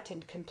sat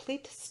in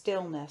complete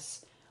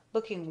stillness,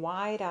 looking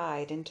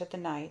wide-eyed into the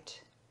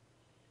night.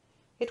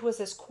 It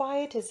was as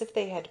quiet as if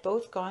they had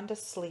both gone to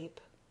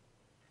sleep.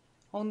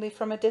 Only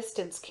from a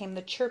distance came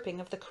the chirping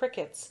of the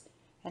crickets,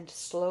 and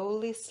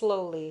slowly,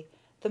 slowly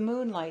the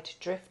moonlight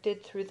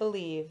drifted through the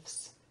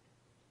leaves.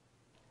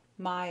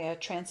 Maya,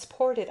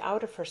 transported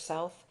out of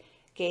herself,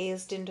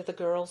 gazed into the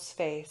girl's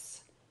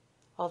face.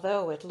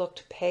 Although it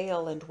looked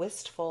pale and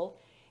wistful,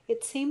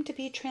 it seemed to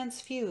be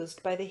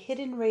transfused by the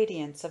hidden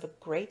radiance of a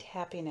great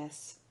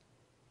happiness.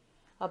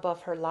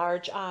 Above her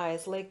large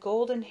eyes lay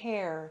golden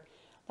hair,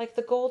 like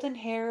the golden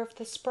hair of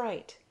the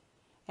sprite,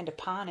 and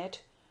upon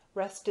it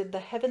rested the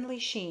heavenly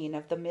sheen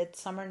of the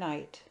midsummer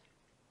night.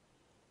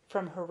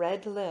 From her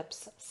red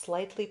lips,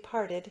 slightly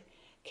parted,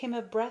 came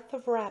a breath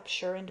of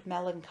rapture and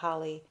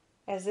melancholy,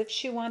 as if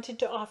she wanted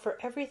to offer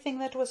everything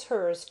that was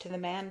hers to the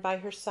man by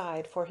her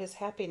side for his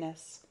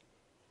happiness.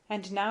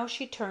 And now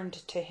she turned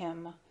to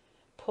him,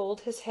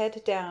 pulled his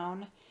head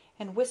down,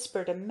 and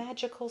whispered a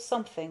magical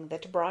something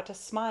that brought a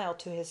smile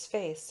to his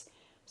face,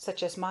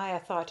 such as Maya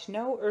thought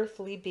no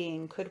earthly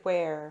being could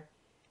wear.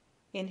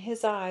 In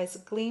his eyes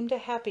gleamed a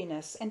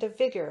happiness and a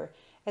vigor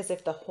as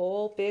if the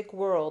whole big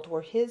world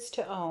were his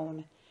to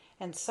own,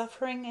 and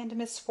suffering and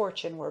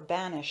misfortune were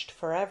banished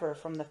forever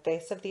from the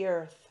face of the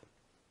earth.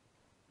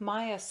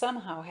 Maya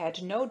somehow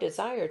had no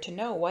desire to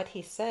know what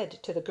he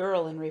said to the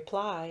girl in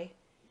reply.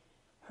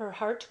 Her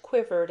heart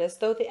quivered as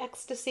though the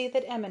ecstasy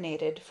that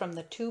emanated from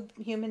the two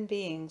human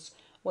beings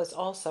was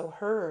also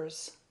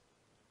hers.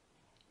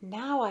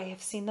 "Now I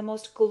have seen the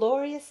most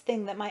glorious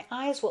thing that my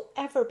eyes will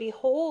ever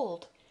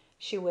behold,"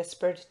 she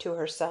whispered to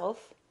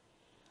herself.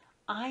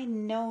 "I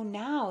know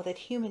now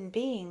that human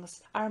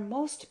beings are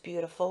most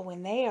beautiful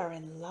when they are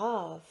in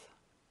love."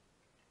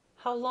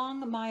 How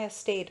long Maya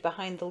stayed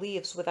behind the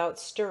leaves without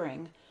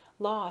stirring,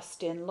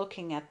 lost in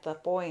looking at the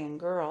boy and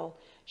girl,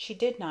 she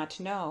did not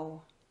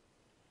know.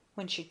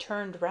 When she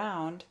turned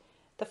round,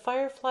 the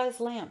firefly's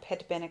lamp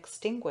had been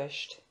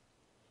extinguished.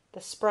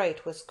 The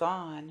sprite was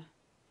gone.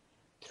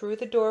 Through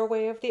the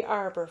doorway of the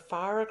arbor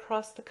far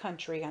across the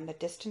country on the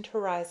distant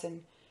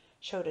horizon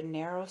showed a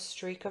narrow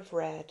streak of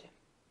red.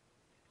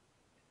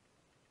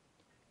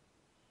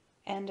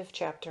 End of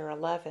chapter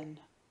 11.